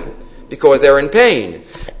kill them because they're in pain.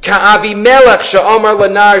 Ka'avimelech sha'omar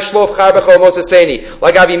lanar shlof char b'chol moseseni.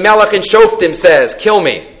 Like Avimelech in Shoftim says, kill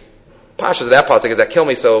me. Pashas of that pasuk is that kill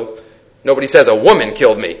me so nobody says a woman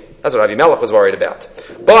killed me. That's what Avimelech was worried about.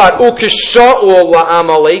 But ukisha'ul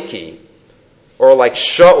la'amaleki, or like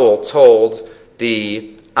Shaul told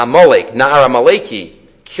the Amalek, Na'ar Amaleki,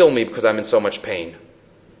 kill me because I'm in so much pain.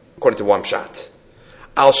 According to one shot.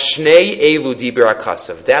 Al shnei elu dibir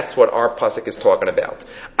akasav. That's what our pasuk is talking about.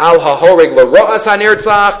 Al hahorig l'ra'as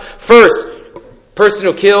ha'nirtzach. First, person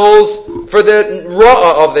who kills for the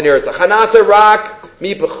ra'ah of the nirtzach. Hanasa rak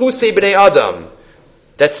mi b'chusei b'nei adam.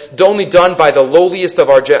 That's only done by the lowliest of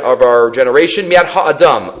our generation. Miad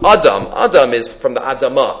ha'adam. Adam is from the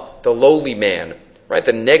adama, the lowly man, right?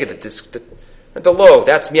 The negative, the low.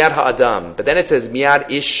 That's miad ha'adam. But then it says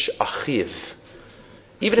miad ish achiv.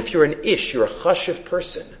 Even if you're an ish, you're a chashiv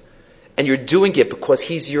person, and you're doing it because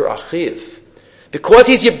he's your achiv, because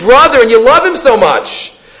he's your brother and you love him so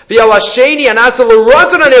much. V'yalasheni anasa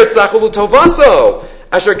l'razon ha'nirtzach u'lutovaso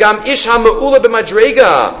asher gam ish ha'ma'ula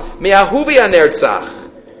b'madrega me'ahuvi ha'nirtzach.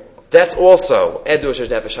 That's also edush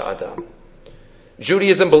nefesh ha'adam.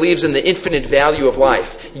 Judaism believes in the infinite value of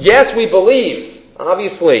life. Yes, we believe,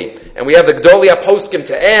 obviously, and we have the Gdolei HaPoskim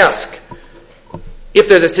to ask. If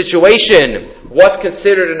there's a situation, what's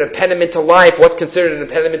considered an impediment to life, what's considered an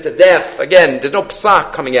impediment to death? Again, there's no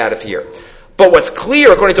psak coming out of here. But what's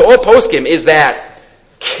clear, according to all poskim, is that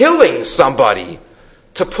killing somebody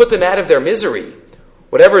to put them out of their misery,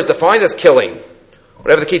 whatever is defined as killing,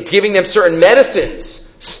 whatever the case, giving them certain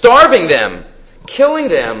medicines, starving them, killing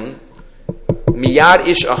them, miyad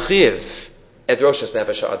ish achiv, edroshes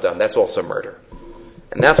nefesh ha'adam. That's also murder.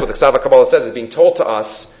 And that's what the Ksava Kabbalah says is being told to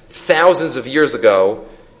us thousands of years ago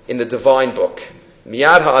in the divine book.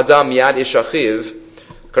 Miyad ha'adam, miyad ish achiv.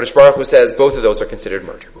 Kadosh Baruch Hu says both of those are considered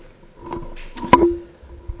murder.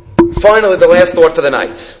 Finally, the last thought for the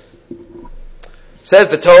night. Says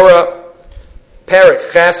the Torah,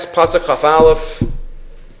 Perek Ches, Pasuk Chaf Aleph,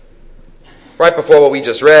 right before what we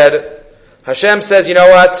just read, Hashem says, you know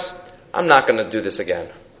what? I'm not going to do this again.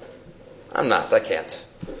 I can't.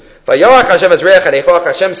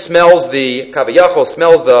 Hashem smells the Kaviyachol,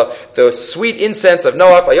 smells the sweet incense of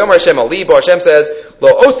Noach. Hashem says,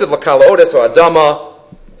 Lo osid l'kal odes ha'adama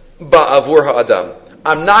ba'avur ha'adam.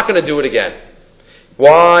 I'm not going to do it again.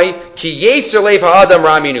 Why? Ki yetzer leiv ha'adam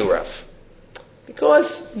rami nurav.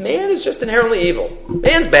 Because man is just inherently evil.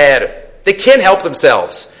 Man's bad. They can't help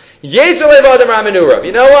themselves. Yetzer leiv ha'adam rami nurav.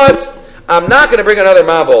 You know what? I'm not going to bring another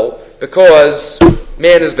mabul because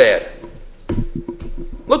man is bad.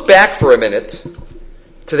 Look back for a minute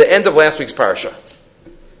to the end of last week's parsha,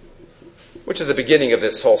 which is the beginning of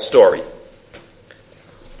this whole story.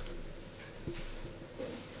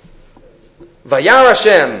 Vayar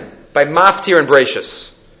Hashem by Maftir and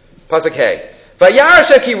Bereshis. Pasuk Hey.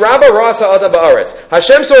 Hashem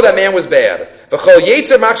saw that man was bad. And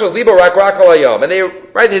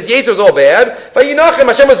his yetzer was all bad.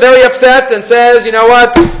 Hashem was very upset and says, you know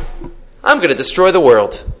what? I'm going to destroy the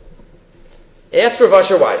world. Ask Rav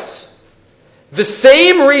Asher Weiss. The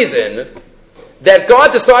same reason that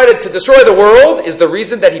God decided to destroy the world is the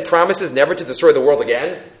reason that He promises never to destroy the world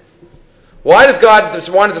again. Why does God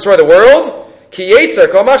want to destroy the world? Ki yetzer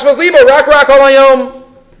kol machshavos libo rak kol hayom.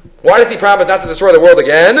 Why does He promise not to destroy the world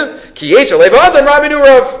again? Ki yetzer leiv adam ra minu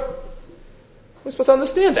rav. We're supposed to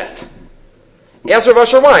understand that. Ask Rav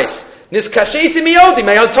Asher Weiss. Niskashesi miyodi.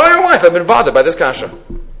 My entire life I've been bothered by this kasha.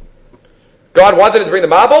 God wanted to bring the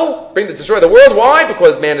Mabul, to destroy the world. Why?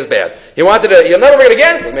 Because man is bad. He'll never bring it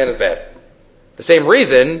again because man is bad. The same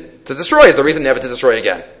reason to destroy is the reason never to destroy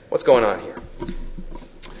again. What's going on here?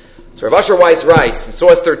 So Rav Asher Weiss writes in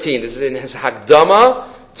Source 13, this is in his Hakdama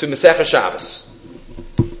to Masechah Shabbos.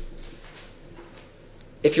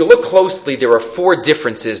 If you look closely, there are 4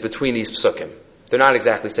 differences between these psukim. They're not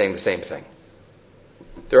exactly saying the same thing.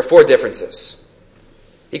 There are 4 differences.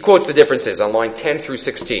 He quotes the differences on line 10 through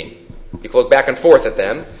 16. You can look back and forth at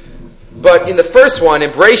them. But in the first one,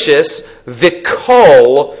 in Bereshis,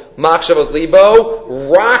 Vikol Machshavos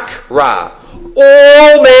Libo Rak Ra.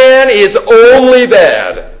 All man is only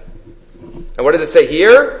bad. And what does it say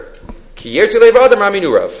here? Ki yertzi leiv adam ra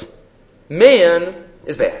minu rav. Man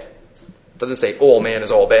is bad. It doesn't say all man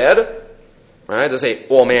is all bad. Right? It doesn't say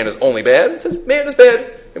all man is only bad. It says man is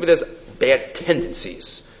bad. Maybe there's bad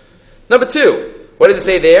tendencies. Number 2, what does it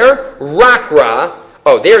say there? Rak Ra.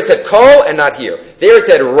 Oh, there it said kol and not here. There it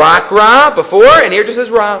said rak ra before, and here it just says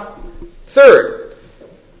ra. Third,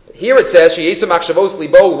 here it says sheyesu machshavos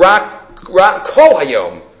libo rak kol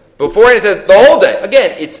hayom. Before, and it says the whole day.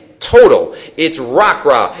 Again, it's total. It's rak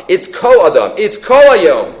ra. It's kol adam. It's kol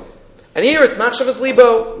hayom. And here it's machshavos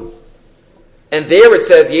libo. And there it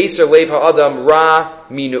says yeser leiv ha'adam ra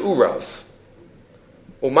minu urav.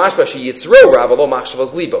 Umashba sheyitzro rav alo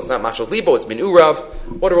machshavos libo. It's not machshavos libo. It's min urav.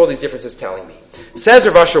 What are all these differences telling me? Says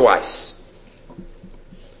Rav Asher Weiss,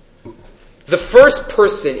 the first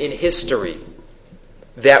person in history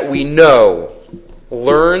that we know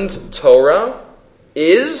learned Torah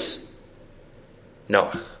is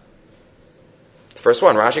Noach. The first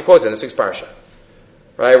one, Rashi quotes in this week's Parsha.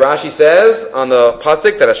 Right? Rashi says on the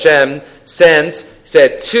pasuk that Hashem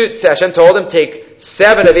Hashem told him, take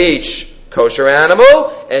 7 of each kosher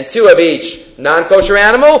animal and 2 of each non-kosher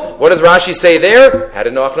animal. What does Rashi say there? How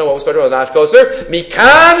did Noach know what was kosher and not kosher?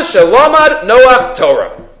 Mikan shalomad Noach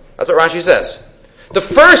Torah. That's what Rashi says. The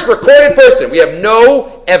first recorded person, we have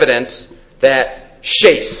no evidence that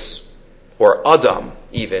Shais or Adam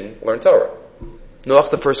even learned Torah.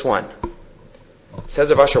 Noach's the first one. Says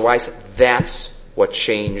Rav Asher Weiss, that's what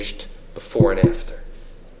changed before and after.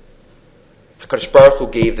 HaKadosh Baruch Hu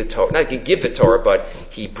gave the Torah. Not he can give the Torah, but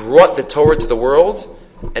He brought the Torah to the world,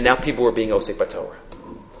 and now people were being osek b'Torah.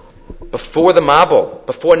 Before the Mabul,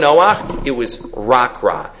 before Noach, it was rak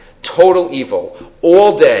ra, total evil,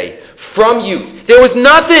 all day, from youth. There was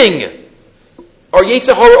nothing. Our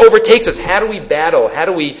yetzer hara overtakes us. How do we battle? How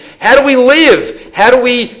do we live? How do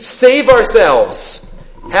we save ourselves?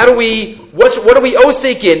 What do we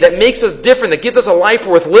osek in that makes us different, that gives us a life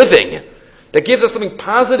worth living, that gives us something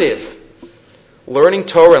positive? Learning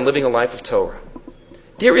Torah and living a life of Torah.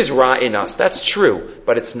 There is ra in us, that's true,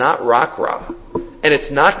 but it's not rak ra, and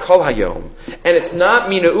it's not kol hayom, and it's not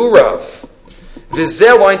mina urav.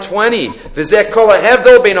 V'zeh line 20. V'zeh kol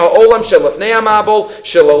ha'hevdol bein ha'olam shel lefnei ha'mabul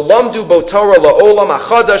shelo lamdu bo Torah la'olam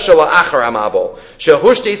ha'chadash shel ha'achar ha'mabul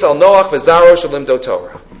shehushtis al Noach v'zaro shel limdo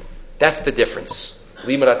Torah. That's the difference.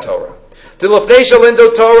 Limud Torah. D'lefnei shel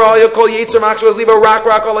limdo Torah al kol yetzer machshavos libo rak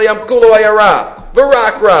ra kol hayam kulo hayara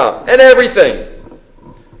v'rak ra and everything.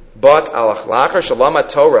 But alachlachar shalom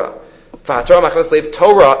Torah,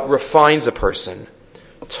 Torah refines a person.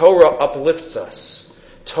 Torah uplifts us.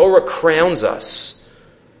 Torah crowns us.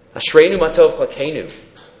 Ashreinu matov klakenu.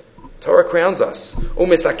 Torah crowns us.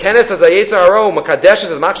 Umisakenes as ayetzer haro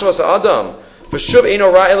makadeshes as machshavos adam v'shuv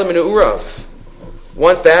eino ra ela min urav.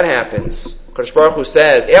 Once that happens, Kadosh Baruch Hu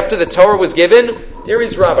says, after the Torah was given, there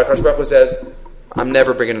is ra, but Kadosh Baruch Hu says, I'm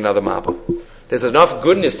never bringing another Mabul. There's enough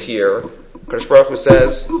goodness here. Kadosh Baruch Hu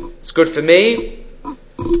says, it's good for me,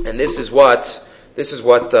 and this is what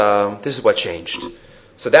changed.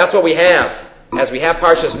 So that's what we have. As we have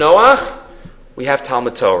Parshas Noach, we have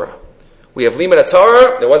Talmud Torah. We have Limud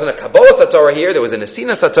Torah. There wasn't a Kabbalah Torah here. There was a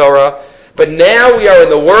Nesinas Torah. But now we are in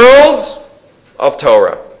the world of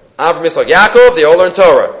Torah. Avram, Yitzchak, Yaakov, they all learn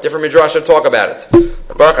Torah. Different midrashim talk about it.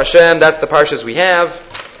 Baruch Hashem, that's the Parshas we have.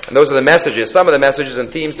 And those are the messages, some of the messages and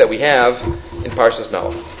themes that we have in Parshas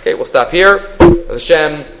Noach. Okay, we'll stop here.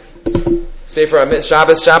 Hashem, Sefer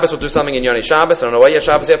Shabbos will do something in Yoni Shabbos. I don't know what yet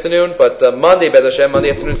Shabbos afternoon, but Monday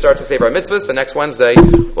afternoon starts at Sefer Mitzvahs. The next Wednesday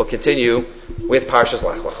we'll continue with Parshas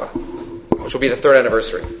Lech Lecha, which will be the third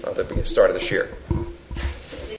anniversary of the start of this year.